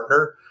good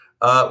partner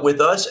with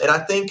us. And I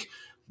think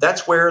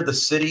that's where the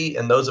city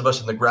and those of us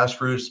in the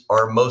grassroots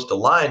are most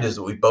aligned, is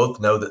that we both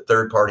know that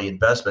third-party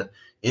investment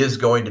is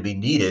going to be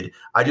needed.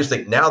 I just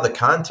think now the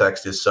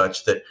context is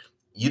such that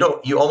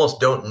you almost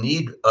don't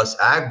need us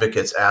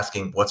advocates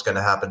asking what's going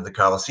to happen to the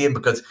Coliseum,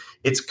 because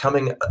it's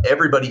coming.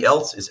 Everybody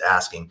else is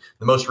asking.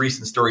 The most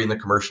recent story in the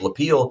Commercial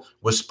Appeal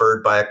was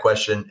spurred by a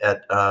question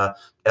at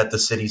the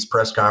city's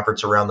press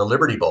conference around the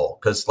Liberty Bowl,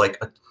 because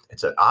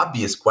it's an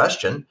obvious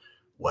question.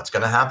 What's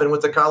going to happen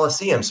with the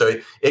Coliseum? So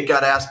it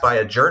got asked by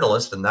a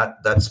journalist, and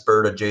that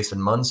spurred a Jason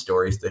Munn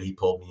stories that he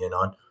pulled me in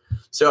on.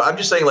 So I'm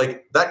just saying,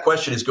 that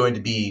question is going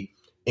to be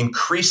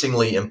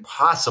increasingly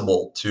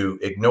impossible to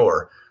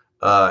ignore.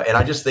 And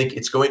I just think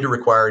it's going to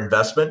require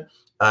investment.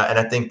 And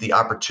I think the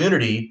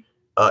opportunity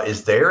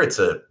is there.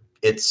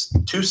 It's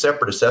 2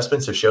 separate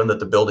assessments have shown that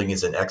the building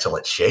is in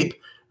excellent shape.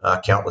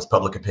 Countless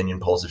public opinion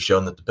polls have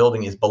shown that the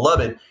building is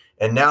beloved.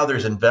 And now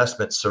there's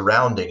investment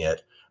surrounding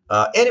it.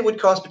 And it would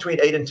cost between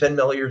 $8 and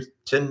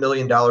 $10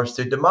 million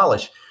to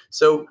demolish.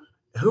 So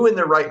who in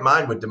their right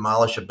mind would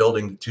demolish a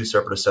building that 2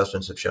 separate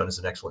assessments have shown is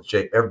in excellent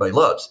shape, everybody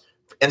loves,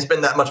 and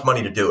spend that much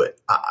money to do it?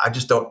 I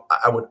just don't.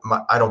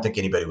 I don't think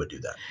anybody would do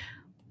that.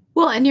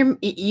 Well, and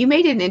you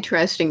made an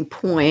interesting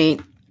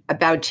point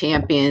about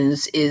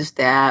champions, is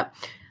that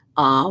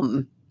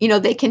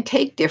they can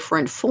take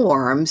different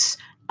forms.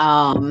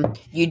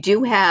 You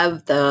do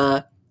have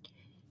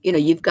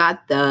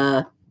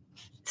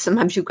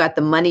sometimes you've got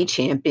the money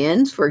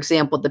champions, for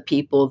example, the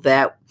people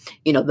that,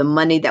 the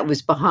money that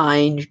was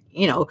behind,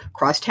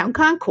 Crosstown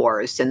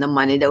Concourse, and the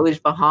money that was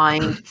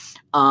behind,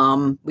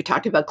 we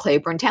talked about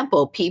Claiborne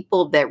Temple,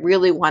 people that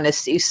really want to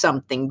see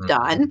something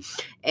done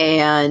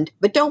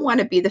but don't want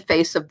to be the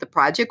face of the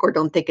project or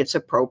don't think it's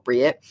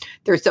appropriate.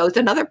 There's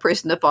another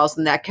person that falls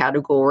in that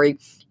category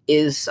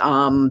is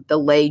the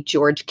late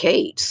George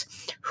Cates,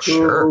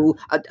 who,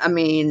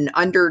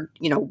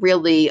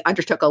 really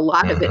undertook a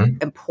lot of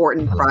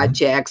important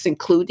projects,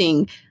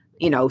 including,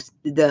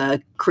 the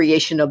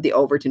creation of the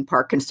Overton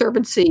Park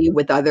Conservancy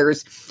with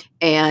others.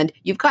 And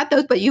you've got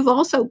those, but you've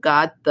also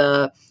got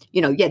the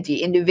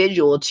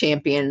individual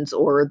champions,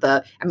 or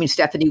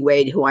Stephanie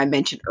Wade, who I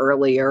mentioned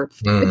earlier.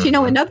 But,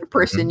 another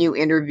person you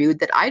interviewed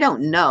that I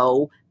don't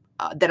know,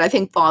 that I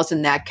think falls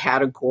in that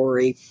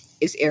category,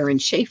 is Aaron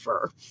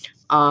Schaefer.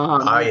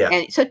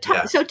 And so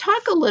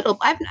talk a little.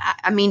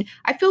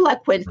 I feel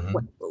like when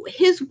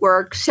his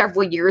work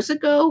several years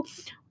ago,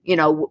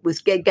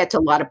 gets a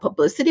lot of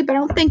publicity, but I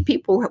don't think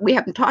we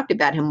haven't talked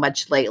about him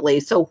much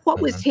lately. So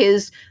what was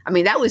his?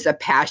 That was a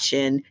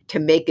passion to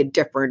make a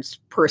difference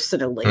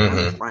personally on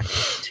the front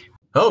end.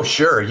 Oh,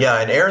 sure. Yeah.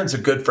 And Aaron's a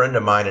good friend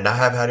of mine, and I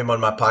have had him on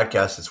my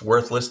podcast. It's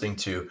worth listening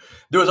to.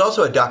 There was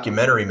also a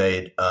documentary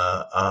made.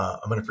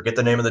 I'm going to forget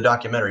the name of the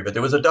documentary, but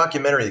there was a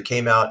documentary that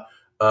came out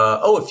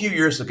a few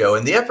years ago,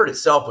 and the effort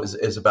itself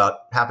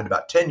happened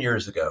about 10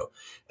 years ago.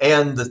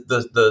 And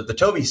the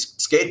Toby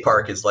skate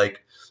park is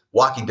like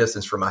walking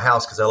distance from my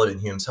house because I live in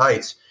Humes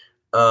Heights.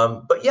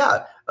 But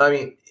yeah,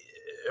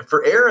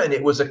 for Aaron,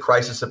 it was a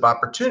crisis of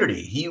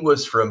opportunity. He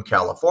was from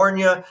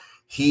California.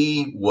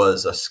 He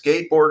was a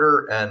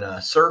skateboarder and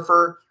a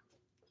surfer,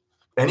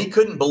 and he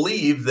couldn't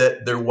believe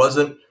that there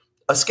wasn't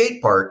a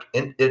skate park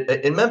in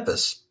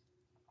Memphis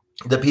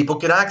that people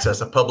could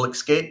access, a public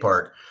skate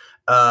park.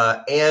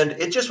 And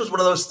it just was one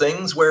of those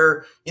things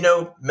where,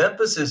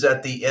 Memphis is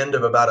at the end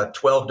of about a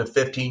 12 to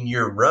 15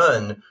 year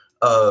run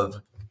of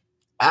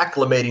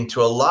acclimating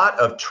to a lot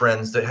of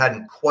trends that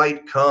hadn't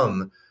quite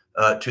come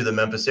to the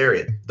Memphis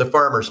area. The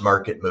farmers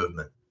market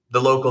movement, the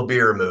local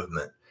beer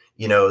movement,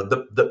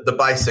 the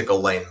bicycle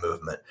lane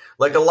movement,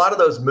 like a lot of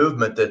those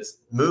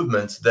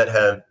movements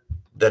that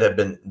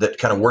that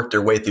kind of worked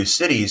their way through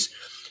cities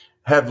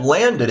have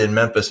landed in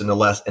Memphis in the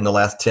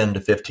last 10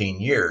 to 15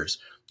 years.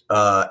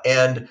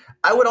 And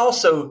I would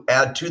also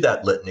add to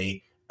that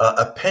litany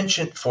a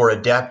penchant for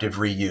adaptive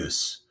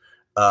reuse.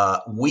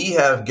 We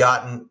have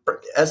gotten,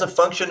 as a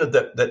function of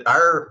that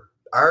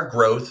our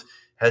growth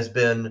has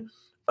been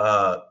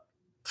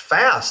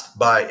fast.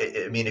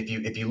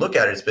 If you look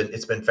at it,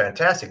 it's been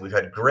fantastic. We've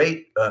had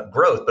great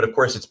growth, but of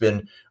course it's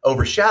been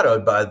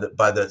overshadowed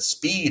by the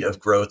speed of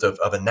growth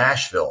of a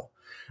Nashville.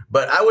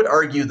 But I would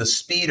argue the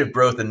speed of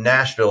growth in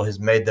Nashville has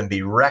made them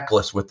be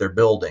reckless with their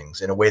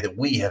buildings in a way that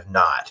we have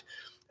not.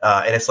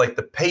 And it's like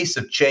the pace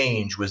of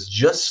change was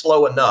just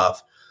slow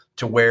enough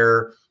to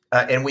where,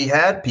 and we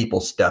had people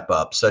step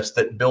up such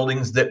that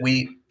buildings that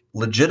we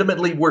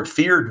legitimately were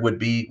feared would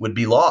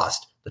be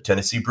lost. The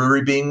Tennessee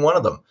Brewery being one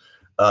of them,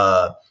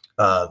 the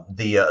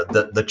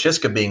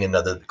Chiska being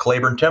another, the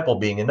Claiborne Temple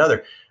being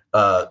another,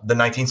 the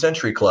 19th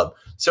Century Club.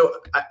 So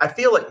I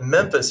feel like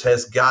Memphis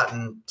has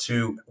gotten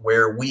to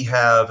where we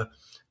have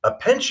a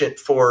penchant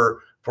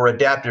for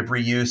adaptive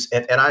reuse,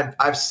 and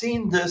I've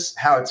seen this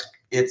how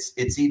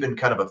it's even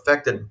kind of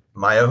affected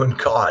my own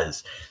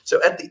cause.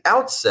 So at the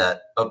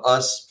outset of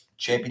us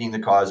championing the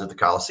cause of the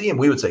Coliseum,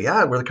 we would say,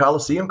 yeah, we're the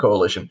Coliseum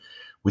Coalition.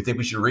 We think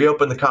we should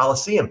reopen the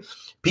Coliseum.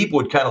 People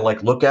would kind of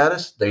like look at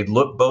us. They'd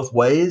look both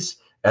ways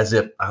as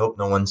if, I hope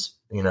no one's,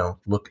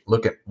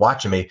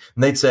 watching me.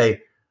 And they'd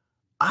say,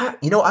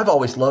 I've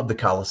always loved the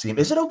Coliseum.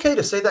 Is it okay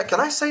to say that? Can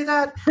I say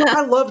that?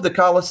 I love the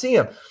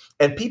Coliseum.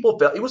 And people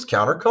felt it was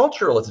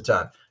countercultural at the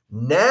time.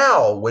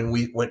 Now, when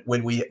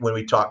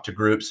we talk to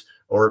groups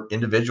or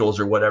individuals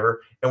or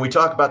whatever, and we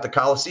talk about the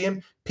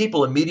Coliseum,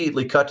 people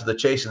immediately cut to the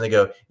chase and they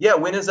go, yeah,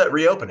 when is that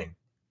reopening?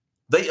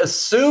 They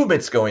assume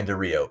it's going to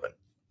reopen.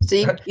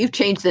 So you've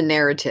changed the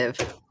narrative.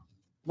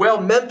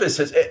 Well, Memphis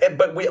has,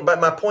 but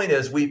my point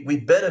is we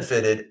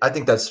benefited. I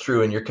think that's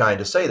true, and you're kind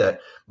to say that.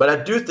 But I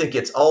do think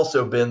it's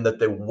also been that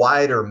the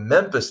wider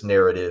Memphis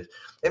narrative.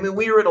 I mean,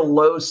 we were at a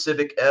low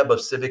civic ebb of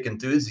civic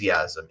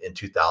enthusiasm in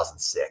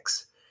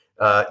 2006.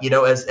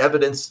 As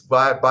evidenced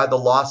by the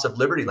loss of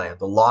Libertyland,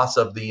 the loss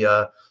of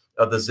the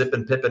Zip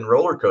and Pippin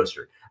roller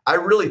coaster. I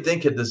really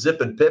think had the Zip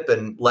and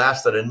Pippin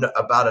lasted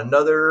about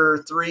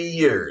another 3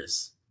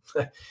 years,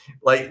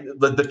 like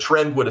the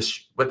trend would have.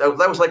 But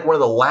that was like one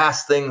of the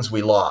last things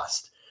we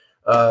lost.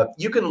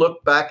 You can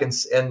look back and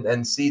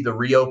see the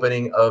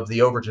reopening of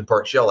the Overton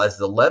Park Shell as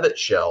the Levitt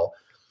Shell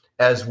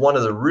as one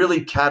of the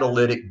really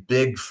catalytic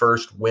big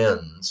first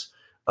wins,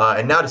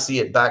 and now to see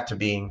it back to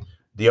being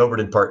the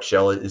Overton Park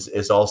Shell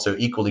is also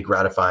equally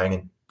gratifying,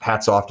 and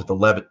hats off to the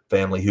Levitt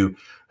family who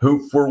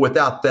for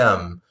without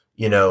them,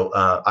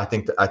 I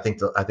think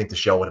the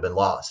shell would have been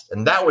lost,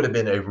 and that would have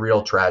been a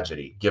real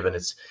tragedy given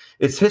its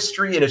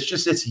history and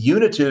its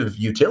unitive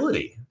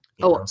utility.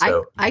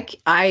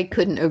 I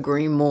couldn't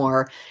agree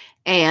more.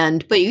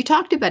 But you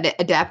talked about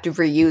adaptive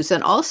reuse,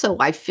 and also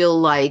I feel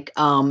like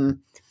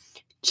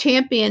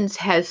Champions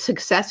has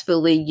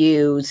successfully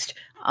used.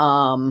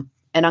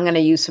 And I'm going to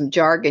use some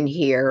jargon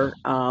here,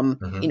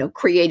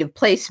 creative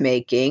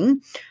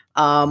placemaking,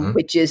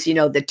 which is,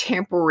 the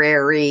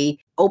temporary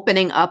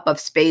opening up of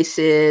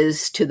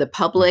spaces to the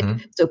public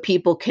so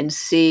people can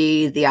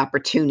see the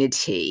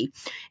opportunity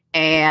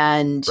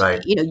and,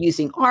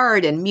 using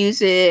art and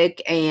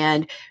music.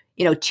 And,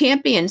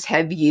 Champions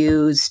have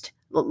used,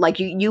 like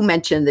you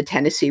mentioned, the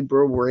Tennessee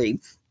Brewery.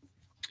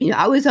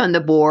 I was on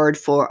the board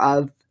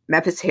of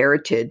Memphis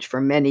Heritage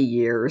for many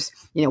years,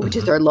 which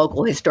is our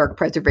local historic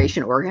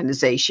preservation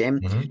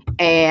organization.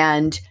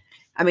 And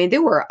I mean,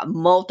 there were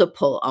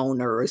multiple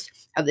owners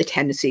of the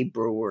Tennessee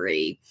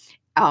Brewery.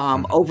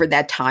 Over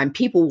that time,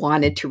 people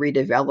wanted to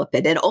redevelop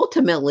it. And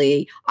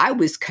ultimately, I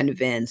was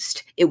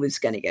convinced it was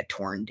going to get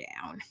torn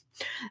down.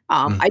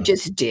 I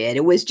just did.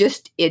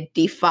 It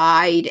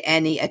defied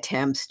any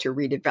attempts to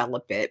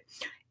redevelop it.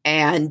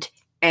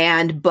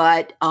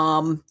 But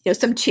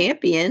some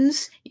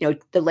champions,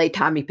 the late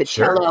Tommy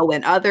Patillo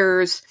and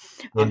others,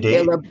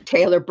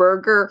 Taylor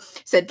Berger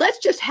said, let's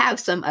just have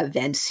some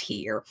events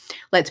here.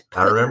 Let's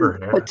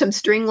put some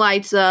string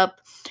lights up.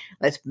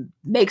 Let's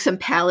make some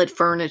pallet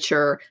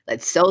furniture.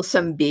 Let's sell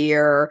some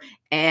beer.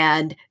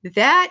 And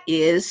that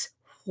is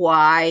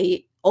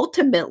why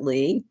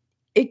ultimately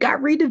it got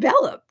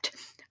redeveloped,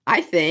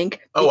 I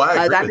think. Oh,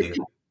 I agree with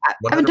you. I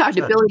haven't talked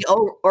to Billy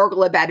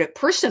Orgel about it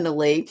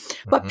personally,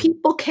 but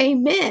people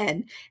came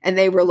in and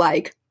they were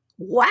like,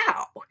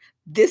 wow,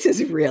 this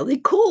is really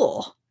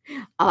cool.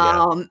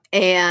 And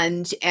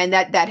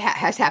that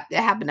has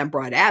happened on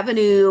Broad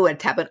Avenue and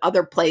it's happened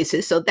other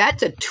places. So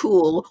that's a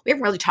tool. We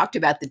haven't really talked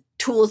about the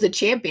tools that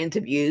Champions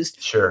have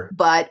used. Sure.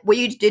 But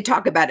we did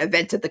talk about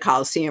events at the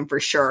Coliseum for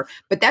sure.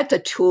 But that's a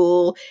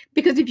tool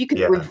because if you can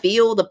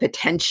reveal the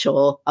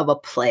potential of a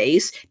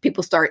place,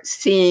 people start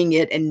seeing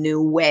it in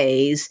new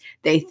ways.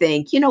 They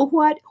think, you know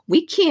what?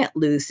 We can't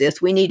lose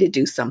this. We need to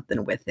do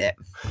something with it.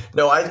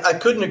 No, I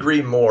couldn't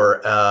agree more.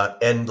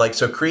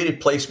 So creative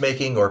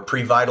placemaking or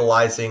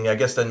pre-vitalizing, I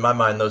guess in my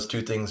mind, those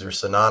two things are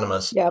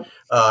synonymous. Yep.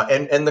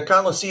 And the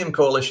Coliseum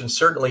Coalition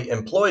certainly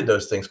employed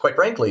those things. Quite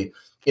frankly,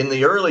 in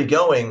the early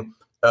going,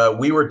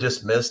 we were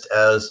dismissed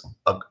as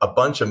a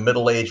bunch of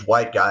middle-aged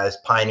white guys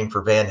pining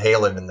for Van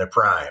Halen in their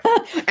prime.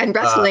 And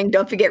wrestling,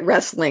 don't forget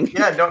wrestling.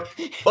 Yeah, no.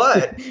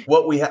 But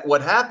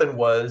what happened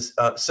was,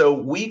 so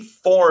we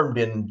formed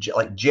in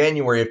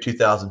January of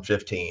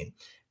 2015.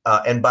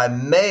 And by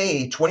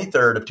May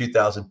 23rd of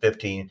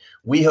 2015,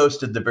 we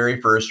hosted the very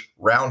first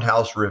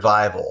Roundhouse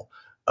Revival.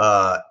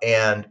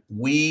 And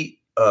we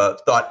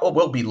thought,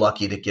 we'll be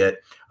lucky to get,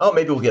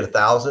 maybe we'll get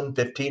 1,000,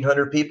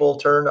 1,500 people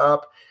turn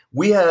up.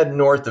 We had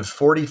north of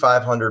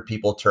 4,500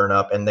 people turn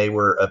up, and they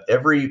were of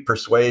every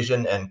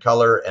persuasion and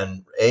color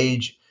and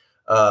age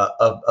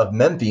of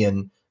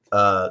Memphian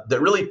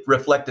that really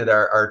reflected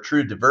our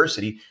true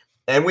diversity.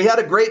 And we had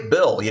a great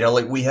bill,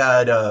 we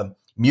had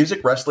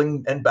music,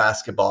 wrestling, and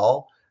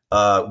basketball.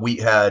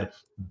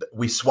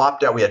 We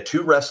swapped out, we had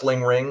 2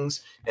 wrestling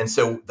rings. And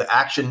so the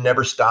action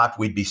never stopped.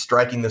 We'd be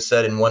striking the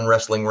set in one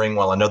wrestling ring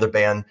while another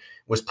band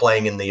was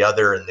playing in the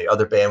other, and the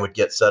other band would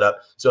get set up.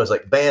 So it was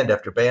like band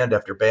after band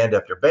after band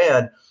after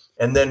band.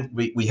 And then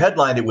we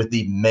headlined it with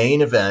the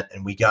main event,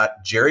 and we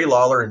got Jerry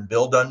Lawler and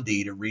Bill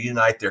Dundee to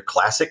reunite their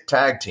classic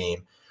tag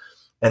team.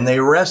 And they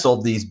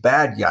wrestled these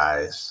bad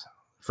guys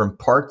from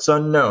parts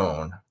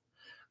unknown.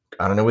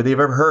 I don't know whether you've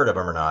ever heard of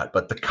them or not,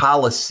 but the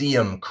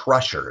Coliseum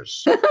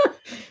Crushers,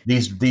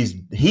 these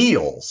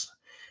heels.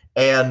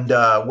 And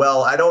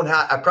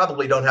I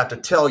probably don't have to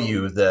tell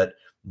you that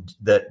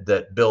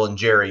Bill and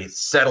Jerry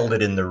settled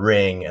it in the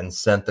ring and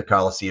sent the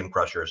Coliseum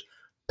Crushers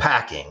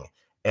packing.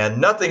 And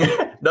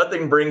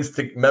nothing brings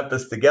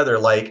Memphis together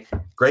like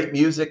great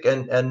music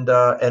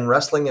and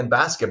wrestling and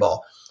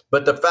basketball.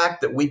 But the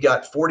fact that we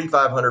got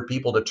 4,500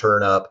 people to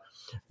turn up,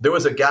 there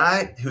was a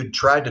guy who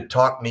tried to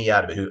talk me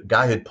out of it, a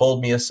guy who'd pulled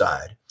me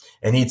aside,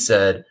 and he'd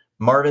said,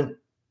 "Marvin,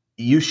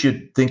 you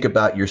should think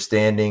about your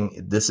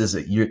standing.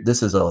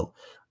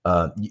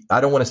 I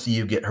don't want to see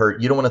you get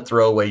hurt. You don't want to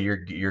throw away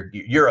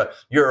you're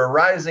a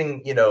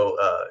rising,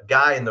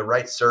 guy in the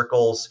right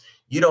circles.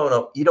 You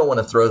don't want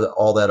to throw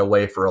all that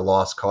away for a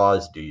lost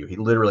cause, do you?" He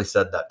literally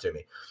said that to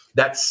me.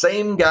 That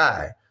same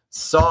guy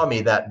saw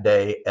me that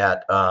day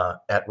at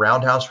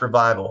Roundhouse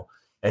Revival,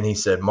 and he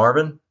said,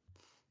 "Marvin,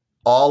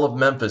 all of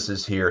Memphis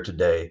is here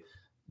today.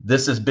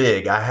 This is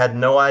big. I had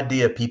no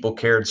idea people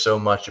cared so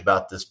much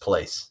about this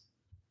place."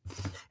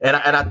 And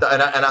I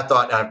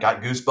thought, I've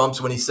got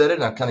goosebumps when he said it,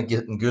 and I'm kind of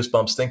getting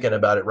goosebumps thinking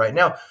about it right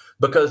now,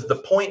 because the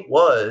point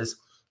was,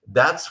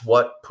 that's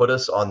what put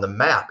us on the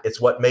map. It's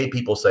what made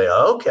people say,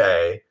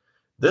 okay,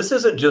 this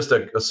isn't just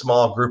a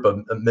small group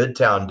of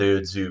Midtown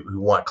dudes who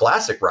want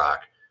classic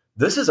rock.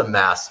 This is a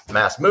mass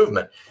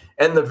movement.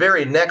 And the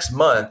very next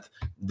month,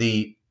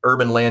 the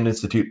Urban Land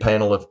Institute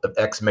panel of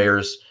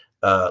ex-mayors,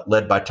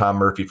 led by Tom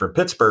Murphy from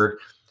Pittsburgh,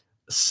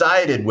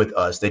 sided with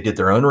us. They did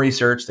their own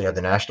research. They had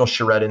the National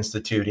Charette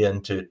Institute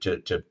in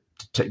to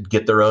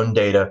get their own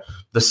data.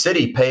 The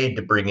city paid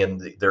to bring in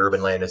the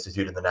Urban Land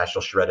Institute and the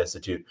National Charette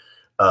Institute.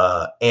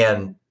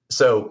 And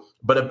so,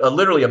 but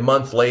literally a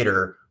month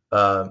later,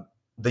 the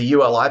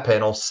ULI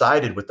panel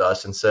sided with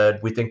us and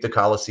said, we think the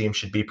Coliseum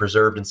should be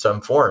preserved in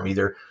some form,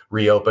 either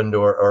reopened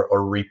or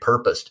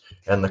repurposed.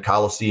 And the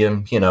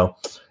Coliseum,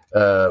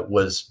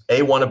 was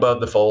A1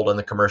 above the fold on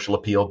the commercial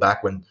appeal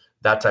back when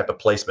that type of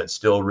placement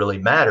still really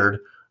mattered,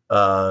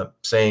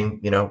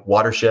 saying,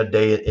 watershed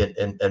day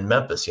in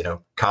Memphis,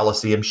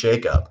 Coliseum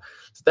shakeup.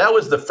 So that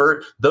was the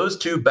first, those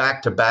 2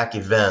 back-to-back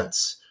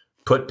events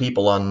put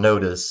people on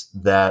notice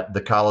that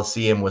the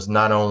Coliseum was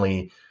not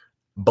only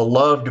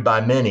beloved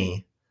by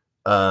many,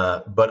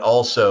 but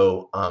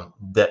also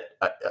that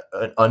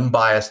an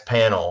unbiased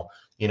panel,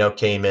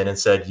 came in and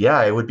said,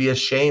 yeah, it would be a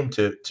shame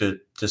to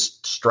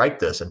strike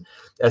this. And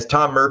as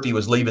Tom Murphy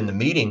was leaving the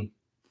meeting,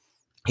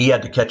 he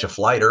had to catch a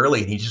flight early,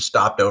 and he just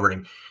stopped over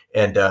and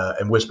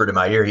whispered in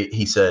my ear.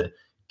 He said,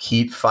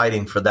 "Keep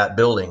fighting for that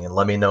building, and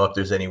let me know if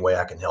there's any way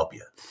I can help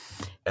you."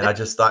 And I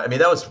just thought,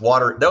 that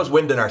was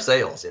wind in our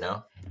sails,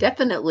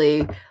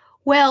 Definitely.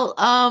 Well,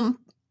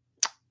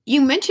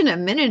 you mentioned a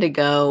minute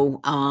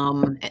ago,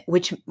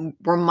 which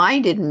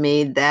reminded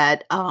me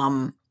that,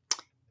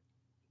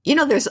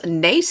 there's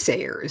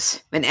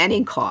naysayers in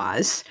any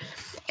cause.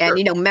 Sure.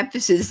 And,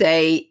 Memphis is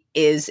a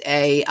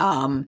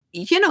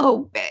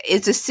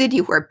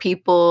city where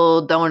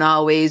people don't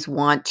always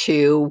want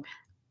to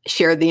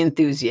share the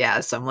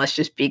enthusiasm. Let's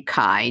just be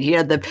kind.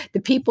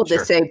 The people that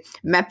Sure. say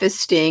Memphis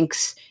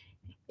stinks,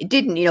 it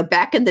didn't,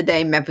 back in the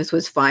day, Memphis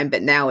was fine,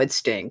 but now it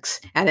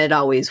stinks, and it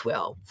always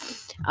will.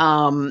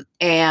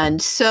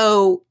 And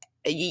so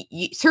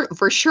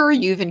for sure,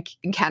 you've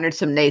encountered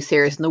some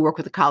naysayers in the work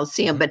with the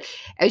Coliseum, but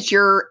as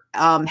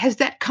has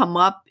that come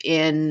up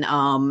in,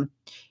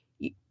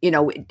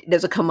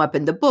 does it come up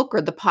in the book or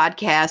the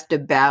podcast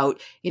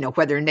about,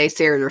 whether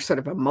naysayers are sort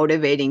of a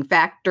motivating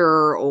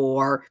factor,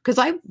 or because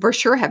I for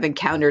sure have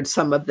encountered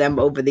some of them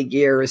over the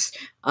years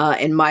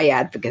in my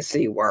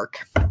advocacy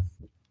work.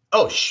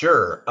 Oh,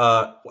 sure.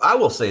 I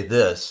will say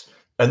this,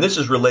 and this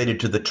is related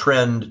to the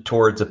trend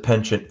towards a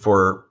penchant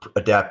for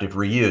adaptive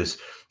reuse.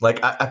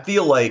 Like, I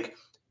feel like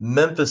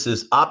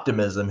Memphis's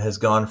optimism has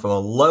gone from a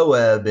low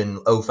ebb in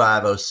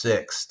 05,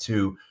 06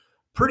 to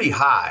pretty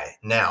high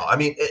now. I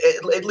mean,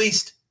 at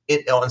least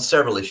on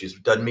several issues.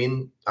 It doesn't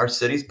mean our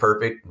city's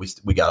perfect.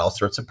 We got all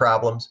sorts of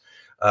problems.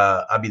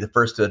 I'll be the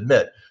first to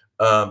admit.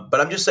 But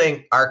I'm just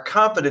saying our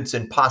confidence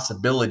in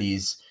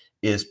possibilities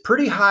is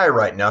pretty high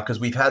right now because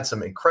we've had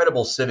some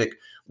incredible civic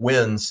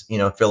wins,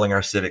 filling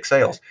our civic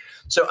sales.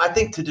 So I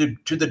think to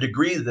the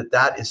degree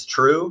that is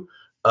true,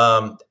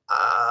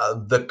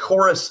 the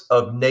chorus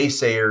of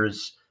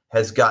naysayers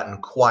has gotten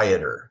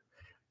quieter.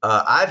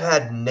 I've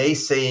had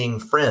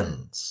naysaying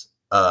friends,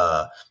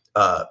 kind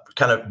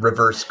of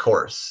reverse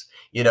course,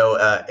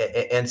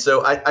 and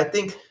so I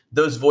think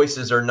those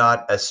voices are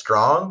not as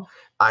strong.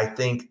 I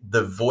think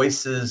the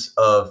voices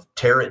of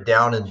tear it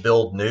down and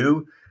build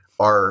new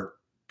are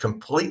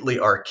completely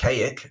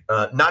archaic.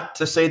 Not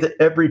to say that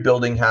every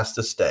building has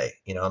to stay.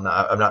 I'm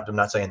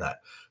not saying that,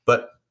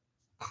 but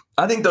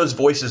I think those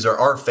voices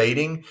are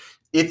fading.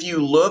 If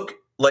you look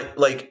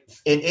like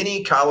in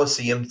any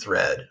Coliseum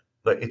thread,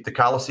 like if the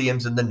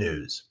Coliseum's in the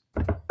news,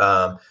 there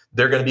are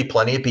going to be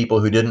plenty of people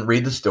who didn't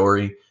read the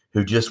story,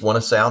 who just want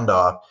to sound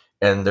off,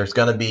 and there's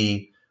going to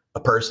be a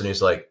person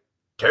who's like,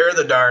 tear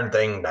the darn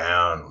thing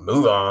down,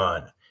 move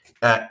on.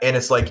 And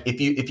it's like,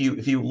 if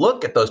you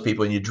look at those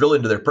people and you drill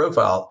into their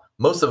profile,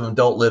 most of them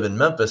don't live in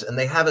Memphis and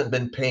they haven't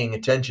been paying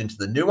attention to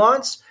the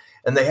nuance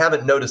and they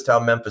haven't noticed how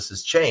Memphis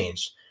has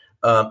changed.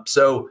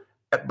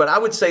 But I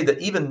would say that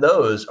even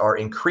those are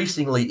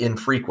increasingly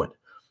infrequent.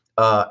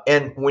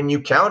 And when you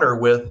counter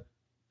with,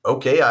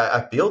 okay,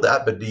 I feel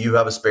that, but do you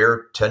have a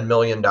spare $10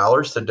 million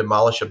to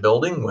demolish a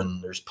building when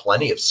there's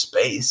plenty of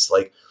space?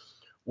 Like,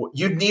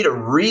 you'd need a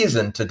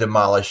reason to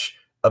demolish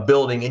a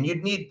building, and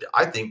you'd need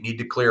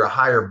to clear a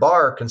higher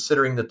bar,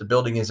 considering that the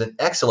building is in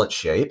excellent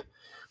shape.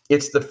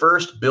 It's the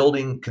first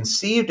building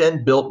conceived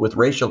and built with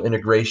racial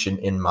integration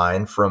in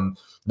mind from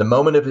the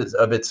moment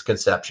of its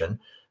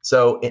conception.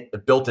 So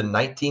built in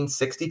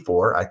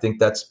 1964. I think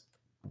that's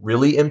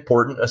really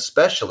important,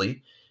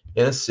 especially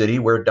in a city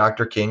where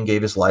Dr. King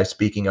gave his life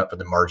speaking up for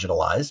the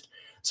marginalized.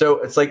 So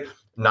it's like,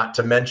 not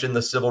to mention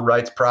the civil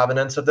rights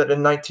provenance of that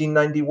in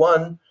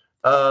 1991.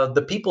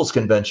 The People's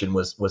Convention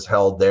was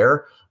held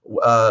there.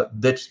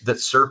 That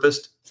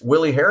surfaced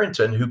Willie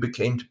Harrington, who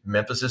became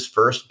Memphis's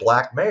first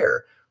black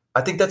mayor. I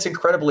think that's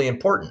incredibly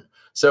important.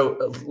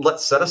 So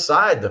let's set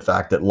aside the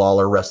fact that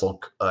Lawler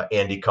wrestled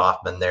Andy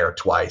Kaufman there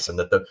twice, and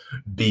that the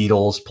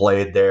Beatles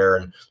played there,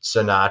 and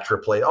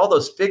Sinatra played. All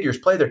those figures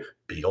played there.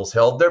 Beatles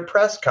held their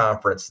press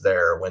conference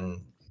there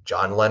when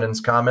John Lennon's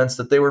comments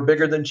that they were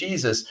bigger than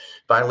Jesus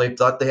finally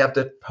thought they have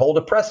to hold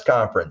a press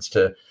conference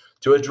to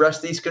address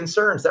these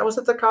concerns. That was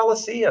at the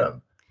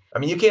Coliseum. I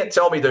mean, you can't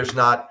tell me there's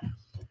not.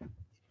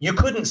 You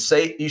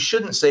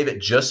shouldn't save it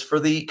just for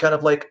the kind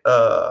of like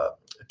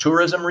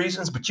tourism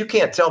reasons, but you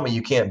can't tell me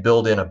you can't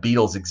build in a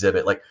Beatles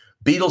exhibit. Like,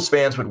 Beatles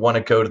fans would want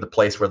to go to the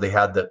place where they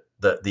had the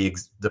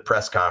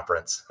press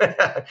conference.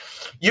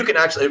 You can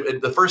actually,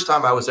 the first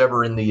time I was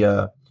ever in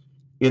the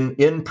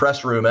in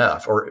press room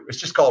F, or it's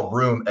just called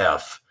room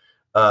F.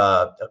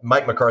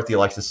 Mike McCarthy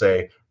likes to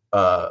say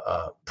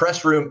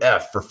press room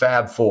F for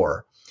Fab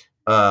Four.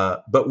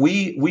 But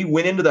we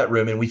went into that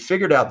room and we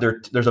figured out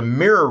there's a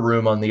mirror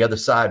room on the other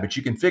side, but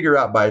you can figure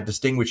out by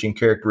distinguishing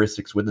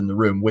characteristics within the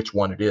room which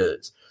one it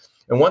is.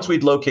 And once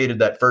we'd located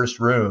that first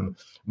room,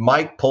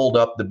 Mike pulled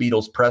up the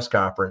Beatles press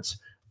conference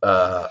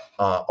on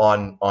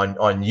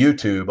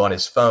YouTube on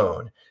his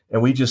phone,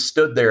 and we just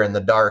stood there in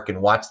the dark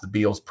and watched the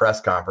Beatles press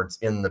conference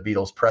in the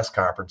Beatles press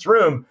conference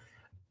room.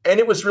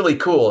 And it was really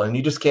cool. And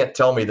you just can't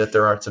tell me that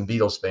there aren't some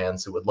Beatles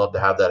fans who would love to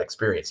have that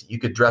experience. You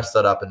could dress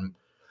that up, and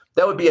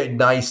that would be a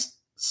nice,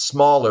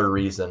 smaller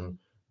reason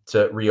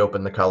to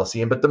reopen the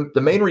Coliseum. But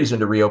the main reason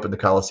to reopen the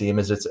Coliseum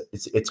is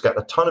it's got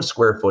a ton of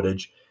square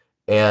footage,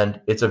 and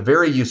it's a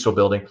very useful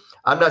building.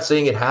 I'm not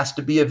saying it has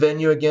to be a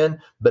venue again,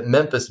 but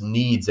Memphis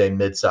needs a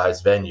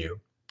mid-sized venue.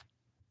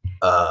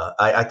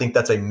 I think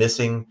that's a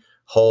missing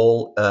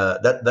hole.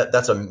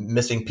 That's a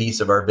missing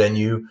piece of our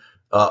venue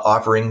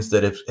offerings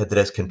that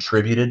has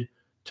contributed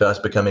to us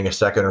becoming a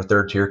second or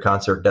third tier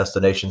concert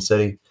destination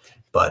city.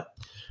 But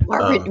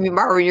Marvin,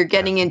 you're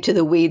getting into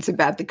the weeds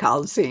about the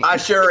Coliseum. I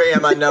sure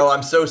am. I know.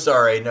 I'm so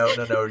sorry. No.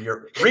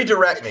 You're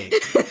redirect me.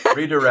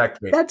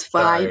 That's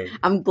fine. Sorry.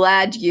 I'm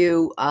glad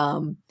you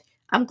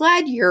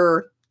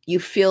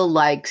feel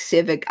like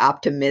civic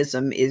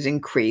optimism is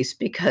increased,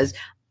 because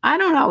I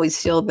don't always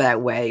feel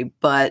that way,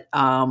 but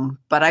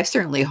I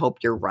certainly hope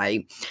you're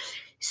right.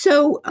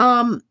 So,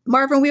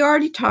 Marvin, we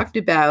already talked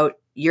about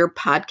your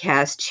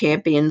podcast,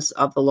 Champions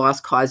of the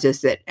Lost Causes,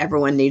 that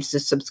everyone needs to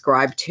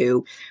subscribe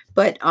to.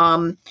 But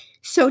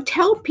so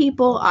tell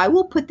people, I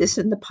will put this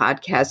in the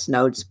podcast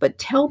notes, but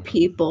tell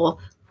people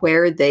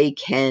where they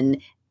can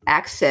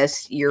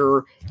access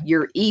your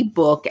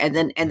ebook, and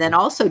then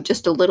also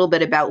just a little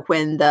bit about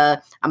when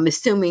I'm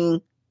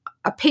assuming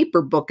a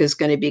paper book is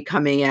going to be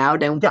coming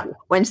out, and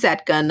what's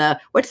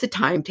the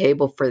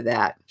timetable for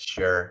that?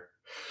 Sure.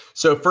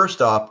 So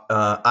first off,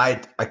 I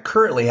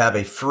currently have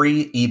a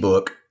free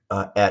ebook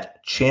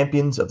at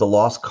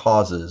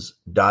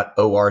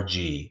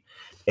championsoftheLostCauses.org.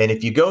 And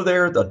if you go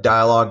there, the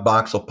dialog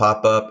box will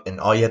pop up, and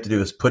all you have to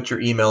do is put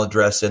your email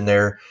address in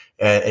there,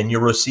 and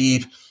you'll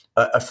receive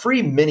a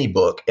free mini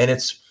book. And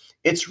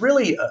it's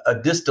really a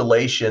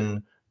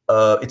distillation.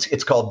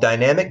 It's called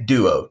Dynamic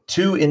Duo: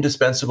 Two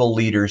Indispensable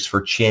Leaders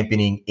for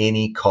Championing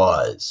Any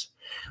Cause.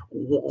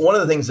 One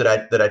of the things that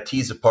I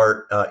tease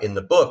apart in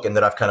the book, and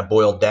that I've kind of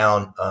boiled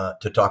down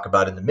to talk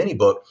about in the mini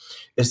book,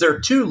 is there are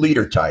two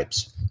leader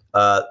types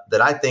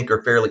that I think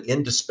are fairly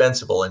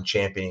indispensable in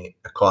championing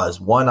a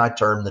cause. One I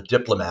term the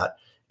diplomat,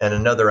 and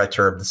another I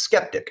term the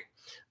skeptic.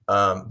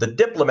 The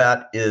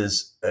diplomat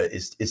is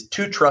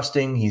too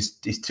trusting.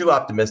 He's too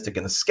optimistic,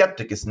 and the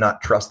skeptic is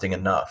not trusting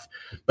enough.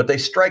 But they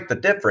strike the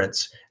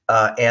difference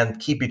and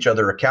keep each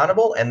other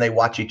accountable, and they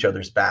watch each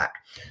other's back.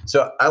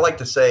 So I like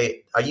to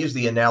say, I use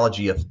the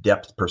analogy of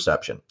depth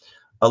perception.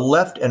 A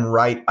left and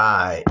right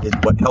eye is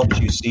what helps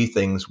you see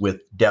things with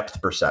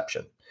depth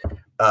perception.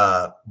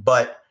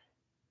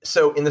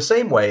 So in the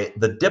same way,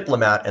 the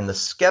diplomat and the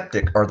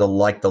skeptic are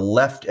like the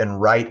left and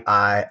right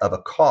eye of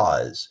a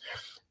cause.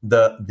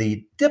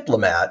 The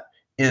diplomat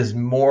is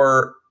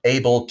more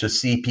able to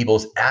see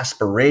people's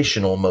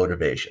aspirational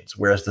motivations,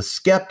 whereas the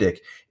skeptic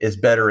is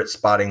better at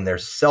spotting their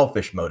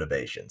selfish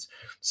motivations.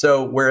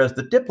 So whereas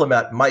the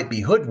diplomat might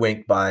be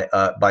hoodwinked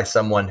by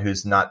someone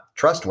who's not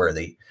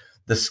trustworthy,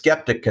 the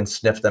skeptic can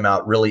sniff them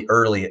out really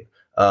early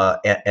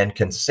and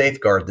can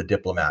safeguard the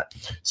diplomat.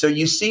 So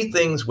you see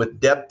things with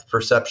depth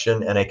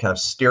perception and a kind of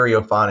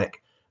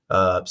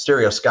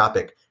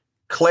stereoscopic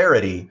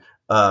clarity,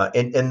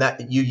 and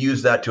that you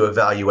use that to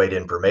evaluate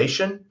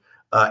information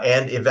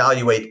and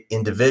evaluate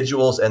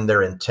individuals and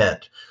their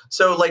intent.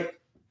 So like,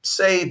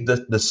 say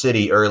the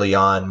city early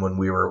on when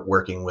we were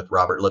working with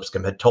Robert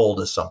Lipscomb had told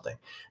us something.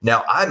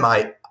 Now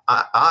I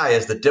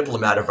as the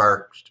diplomat of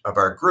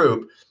our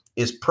group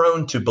is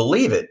prone to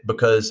believe it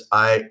because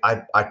I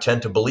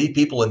tend to believe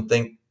people and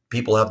think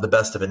people have the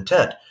best of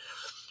intent.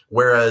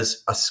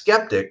 Whereas a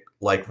skeptic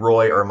like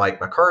Roy or Mike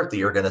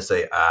McCarthy are going to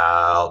say,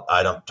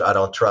 I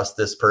don't trust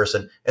this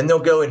person. And they'll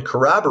go and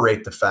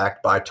corroborate the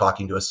fact by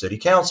talking to a city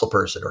council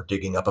person or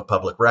digging up a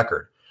public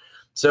record.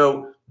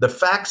 So the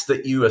facts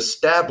that you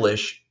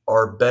establish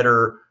are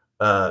better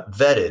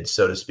vetted,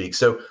 so to speak.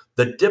 So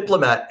the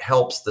diplomat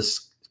helps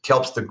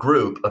the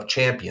group of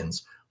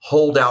champions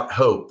hold out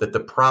hope that the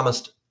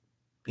promised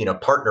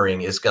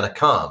partnering is going to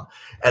come.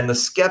 And the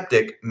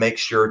skeptic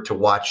makes sure to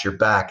watch your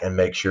back and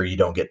make sure you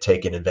don't get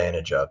taken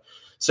advantage of.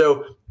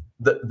 So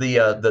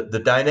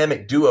the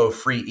Dynamic Duo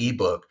free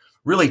ebook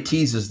really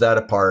teases that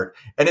apart.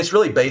 And it's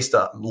really based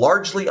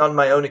largely on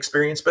my own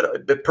experience,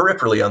 but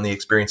peripherally on the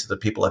experience of the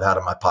people I've had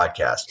on my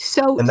podcast.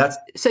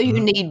 So you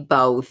need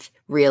both,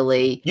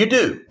 really. You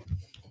do.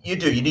 You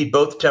need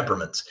both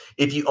temperaments.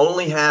 If you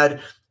only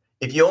had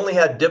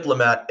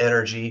diplomat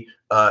energy,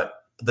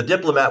 the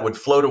diplomat would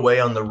float away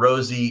on the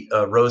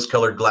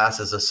rose-colored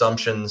glasses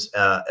assumptions,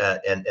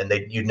 and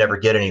you'd never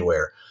get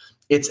anywhere.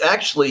 It's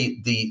actually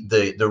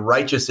the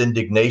righteous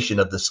indignation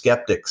of the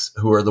skeptics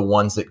who are the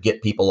ones that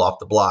get people off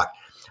the block.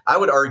 I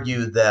would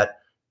argue that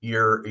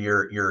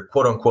your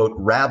quote unquote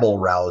rabble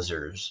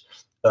rousers,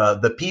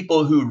 the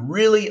people who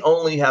really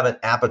only have an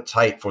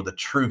appetite for the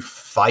true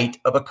fight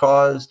of a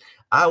cause.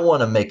 I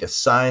want to make a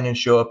sign and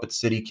show up at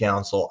city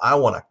council. I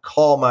want to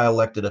call my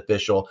elected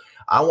official.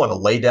 I want to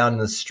lay down in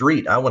the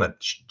street. I want to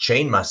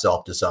chain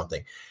myself to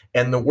something.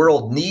 And the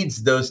world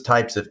needs those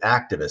types of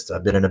activists.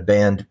 I've been in a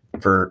band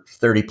for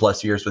 30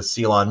 plus years with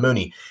Ceylon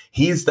Mooney.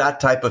 He's that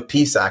type of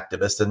peace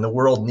activist, and the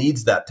world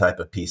needs that type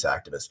of peace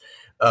activist.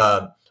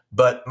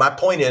 But my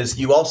point is,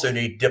 you also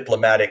need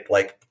diplomatic,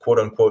 like quote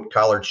unquote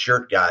collared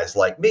shirt guys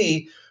like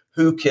me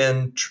who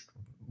can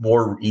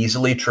more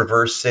easily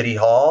traverse City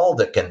Hall,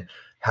 that can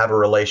have a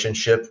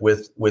relationship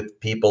with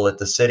people at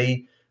the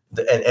city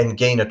and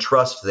gain a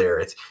trust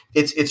there.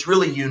 It's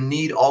really, you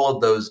need all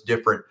of those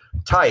different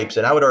types.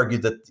 And I would argue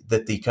that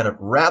the kind of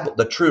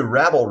the true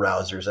rabble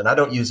rousers, and I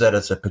don't use that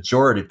as a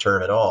pejorative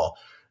term at all,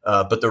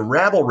 but the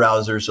rabble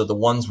rousers are the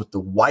ones with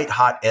the white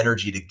hot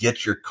energy to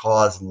get your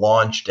cause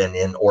launched and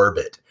in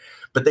orbit.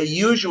 But they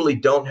usually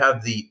don't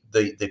have the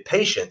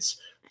patience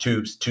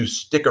to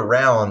stick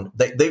around.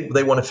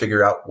 They want to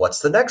figure out what's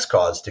the next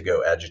cause to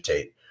go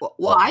agitate.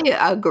 Well,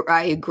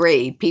 I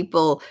agree.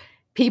 People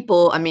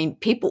in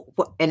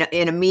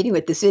a meeting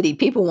with the city,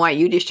 people want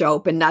you to show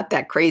up and not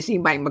that crazy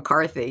Mike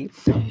McCarthy.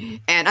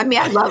 And I mean,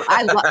 I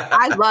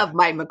love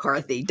Mike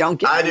McCarthy.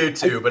 I do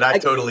too, but I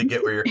totally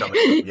get where you're coming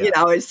from.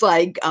 Yeah. It's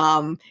like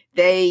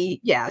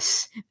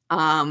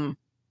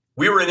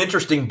we were an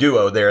interesting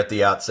duo there at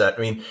the outset.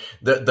 I mean,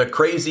 the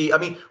crazy. I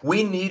mean,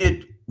 we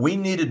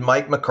needed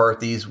Mike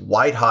McCarthy's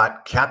white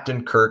hot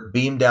Captain Kirk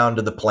beam down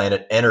to the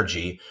planet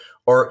energy.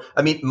 Or,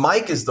 I mean,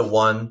 Mike is the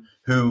one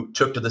who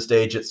took to the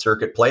stage at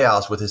Circuit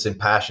Playhouse with his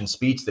impassioned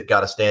speech that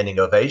got a standing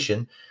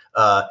ovation.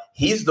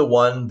 He's the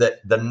one that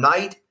the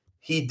night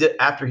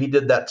after he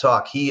did that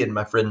talk, he and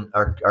my friend,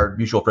 our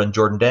mutual friend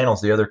Jordan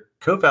Daniels, the other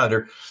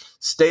co-founder,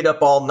 stayed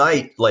up all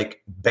night,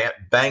 like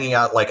banging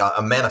out like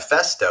a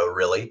manifesto,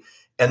 really.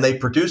 and they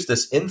produced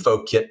this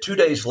info kit. 2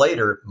 days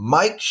later,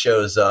 Mike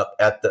shows up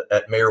at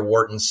Mayor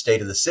Wharton's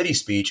State of the City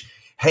speech,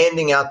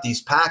 handing out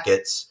these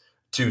packets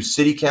to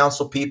city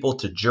council people,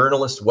 to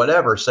journalists,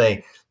 whatever,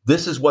 saying,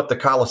 this is what the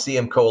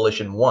Coliseum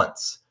Coalition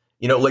wants.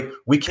 You know, like,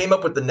 we came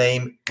up with the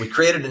name, we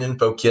created an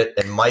info kit,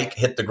 and Mike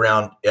hit the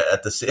ground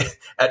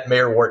at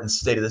Mayor Wharton's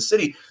State of the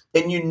City.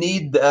 And you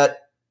need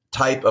that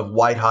type of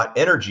white hot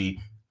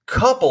energy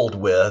coupled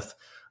with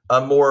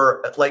a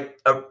more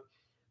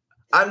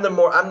I'm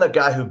the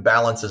guy who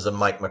balances a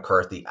Mike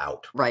McCarthy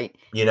out. Right.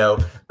 You know,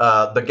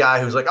 the guy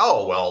who's like,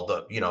 oh, well,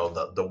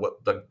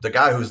 the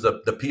guy who's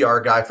the PR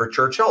guy for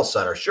Church Health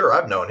Center. Sure.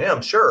 I've known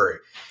him. Sure.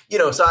 You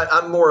know, so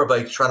I'm more of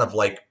a kind of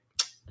like,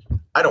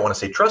 I don't want to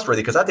say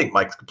trustworthy, because I think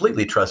Mike's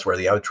completely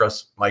trustworthy. I would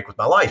trust Mike with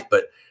my life,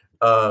 but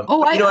you know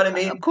what I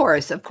mean? Of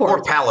course.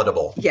 More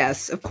palatable.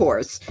 Yes, of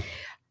course.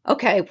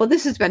 Okay. Well,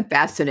 this has been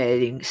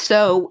fascinating.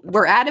 So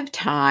we're out of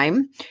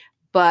time.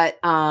 But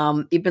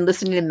you've been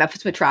listening to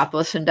Memphis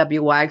Metropolis and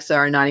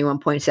WYXR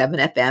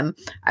 91.7 FM.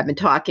 I've been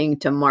talking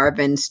to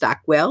Marvin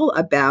Stockwell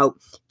about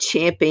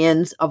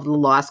champions of the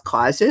lost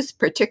causes,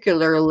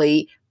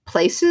 particularly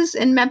places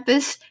in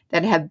Memphis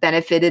that have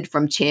benefited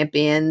from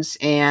champions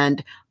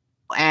and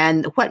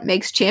what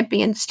makes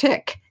champions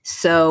tick.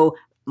 So,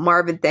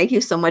 Marvin, thank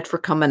you so much for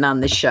coming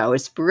on the show.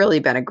 It's really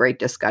been a great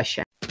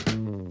discussion.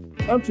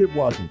 I'm Chip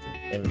Washington,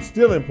 and it's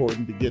still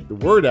important to get the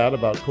word out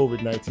about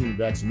COVID-19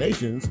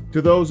 vaccinations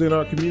to those in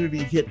our community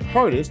hit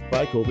hardest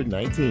by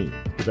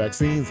COVID-19. The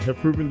vaccines have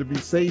proven to be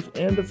safe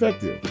and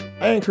effective.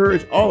 I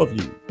encourage all of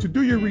you to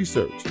do your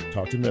research,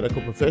 talk to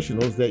medical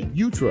professionals that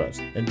you trust,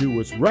 and do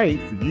what's right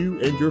for you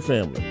and your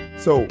family.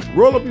 So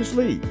roll up your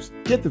sleeves,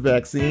 get the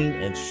vaccine,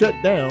 and shut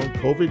down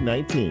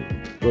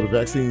COVID-19. Go to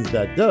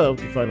vaccines.gov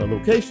to find a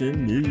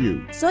location near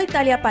you. Soy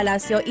Talia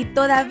Palacio y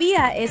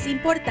todavía es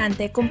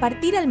importante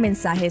compartir el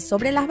mensaje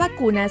sobre las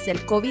vacunas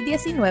del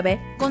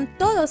COVID-19 con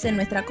todos en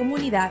nuestra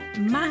comunidad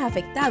más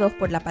afectados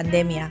por la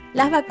pandemia.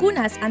 Las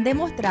vacunas han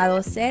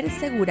demostrado ser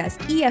seguras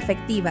y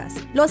efectivas.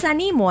 Los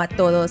animo a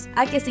todos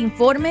a que se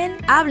informen,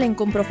 hablen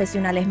con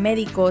profesionales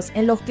médicos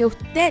en los que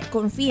usted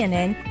confíen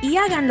en y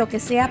hagan lo que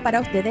sea para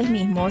ustedes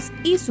mismos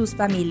y sus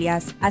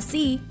familias.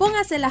 Así,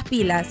 pónganse las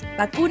pilas,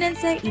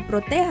 vacúnense y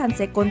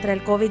protéjanse contra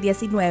el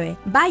COVID-19.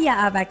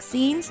 Vaya a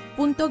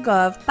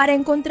vaccines.gov para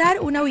encontrar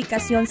una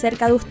ubicación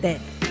cerca de usted.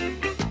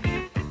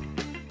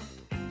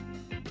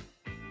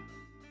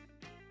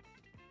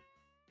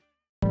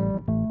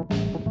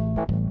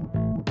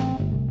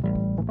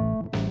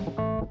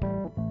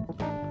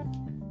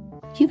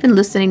 You've been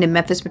listening to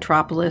Memphis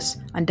Metropolis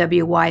on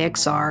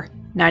WYXR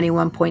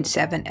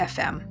 91.7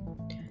 FM.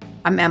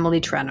 I'm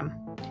Emily Trenholm.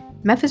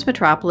 Memphis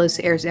Metropolis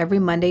airs every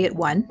Monday at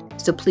 1,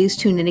 so please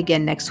tune in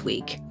again next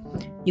week.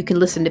 You can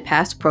listen to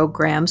past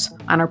programs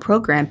on our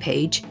program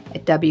page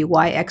at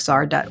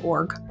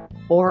wyxr.org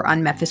or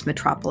on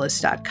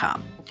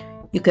memphismetropolis.com.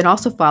 You can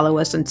also follow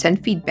us and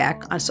send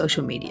feedback on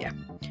social media.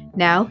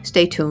 Now,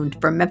 stay tuned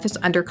for Memphis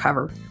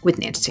Undercover with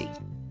Nancy.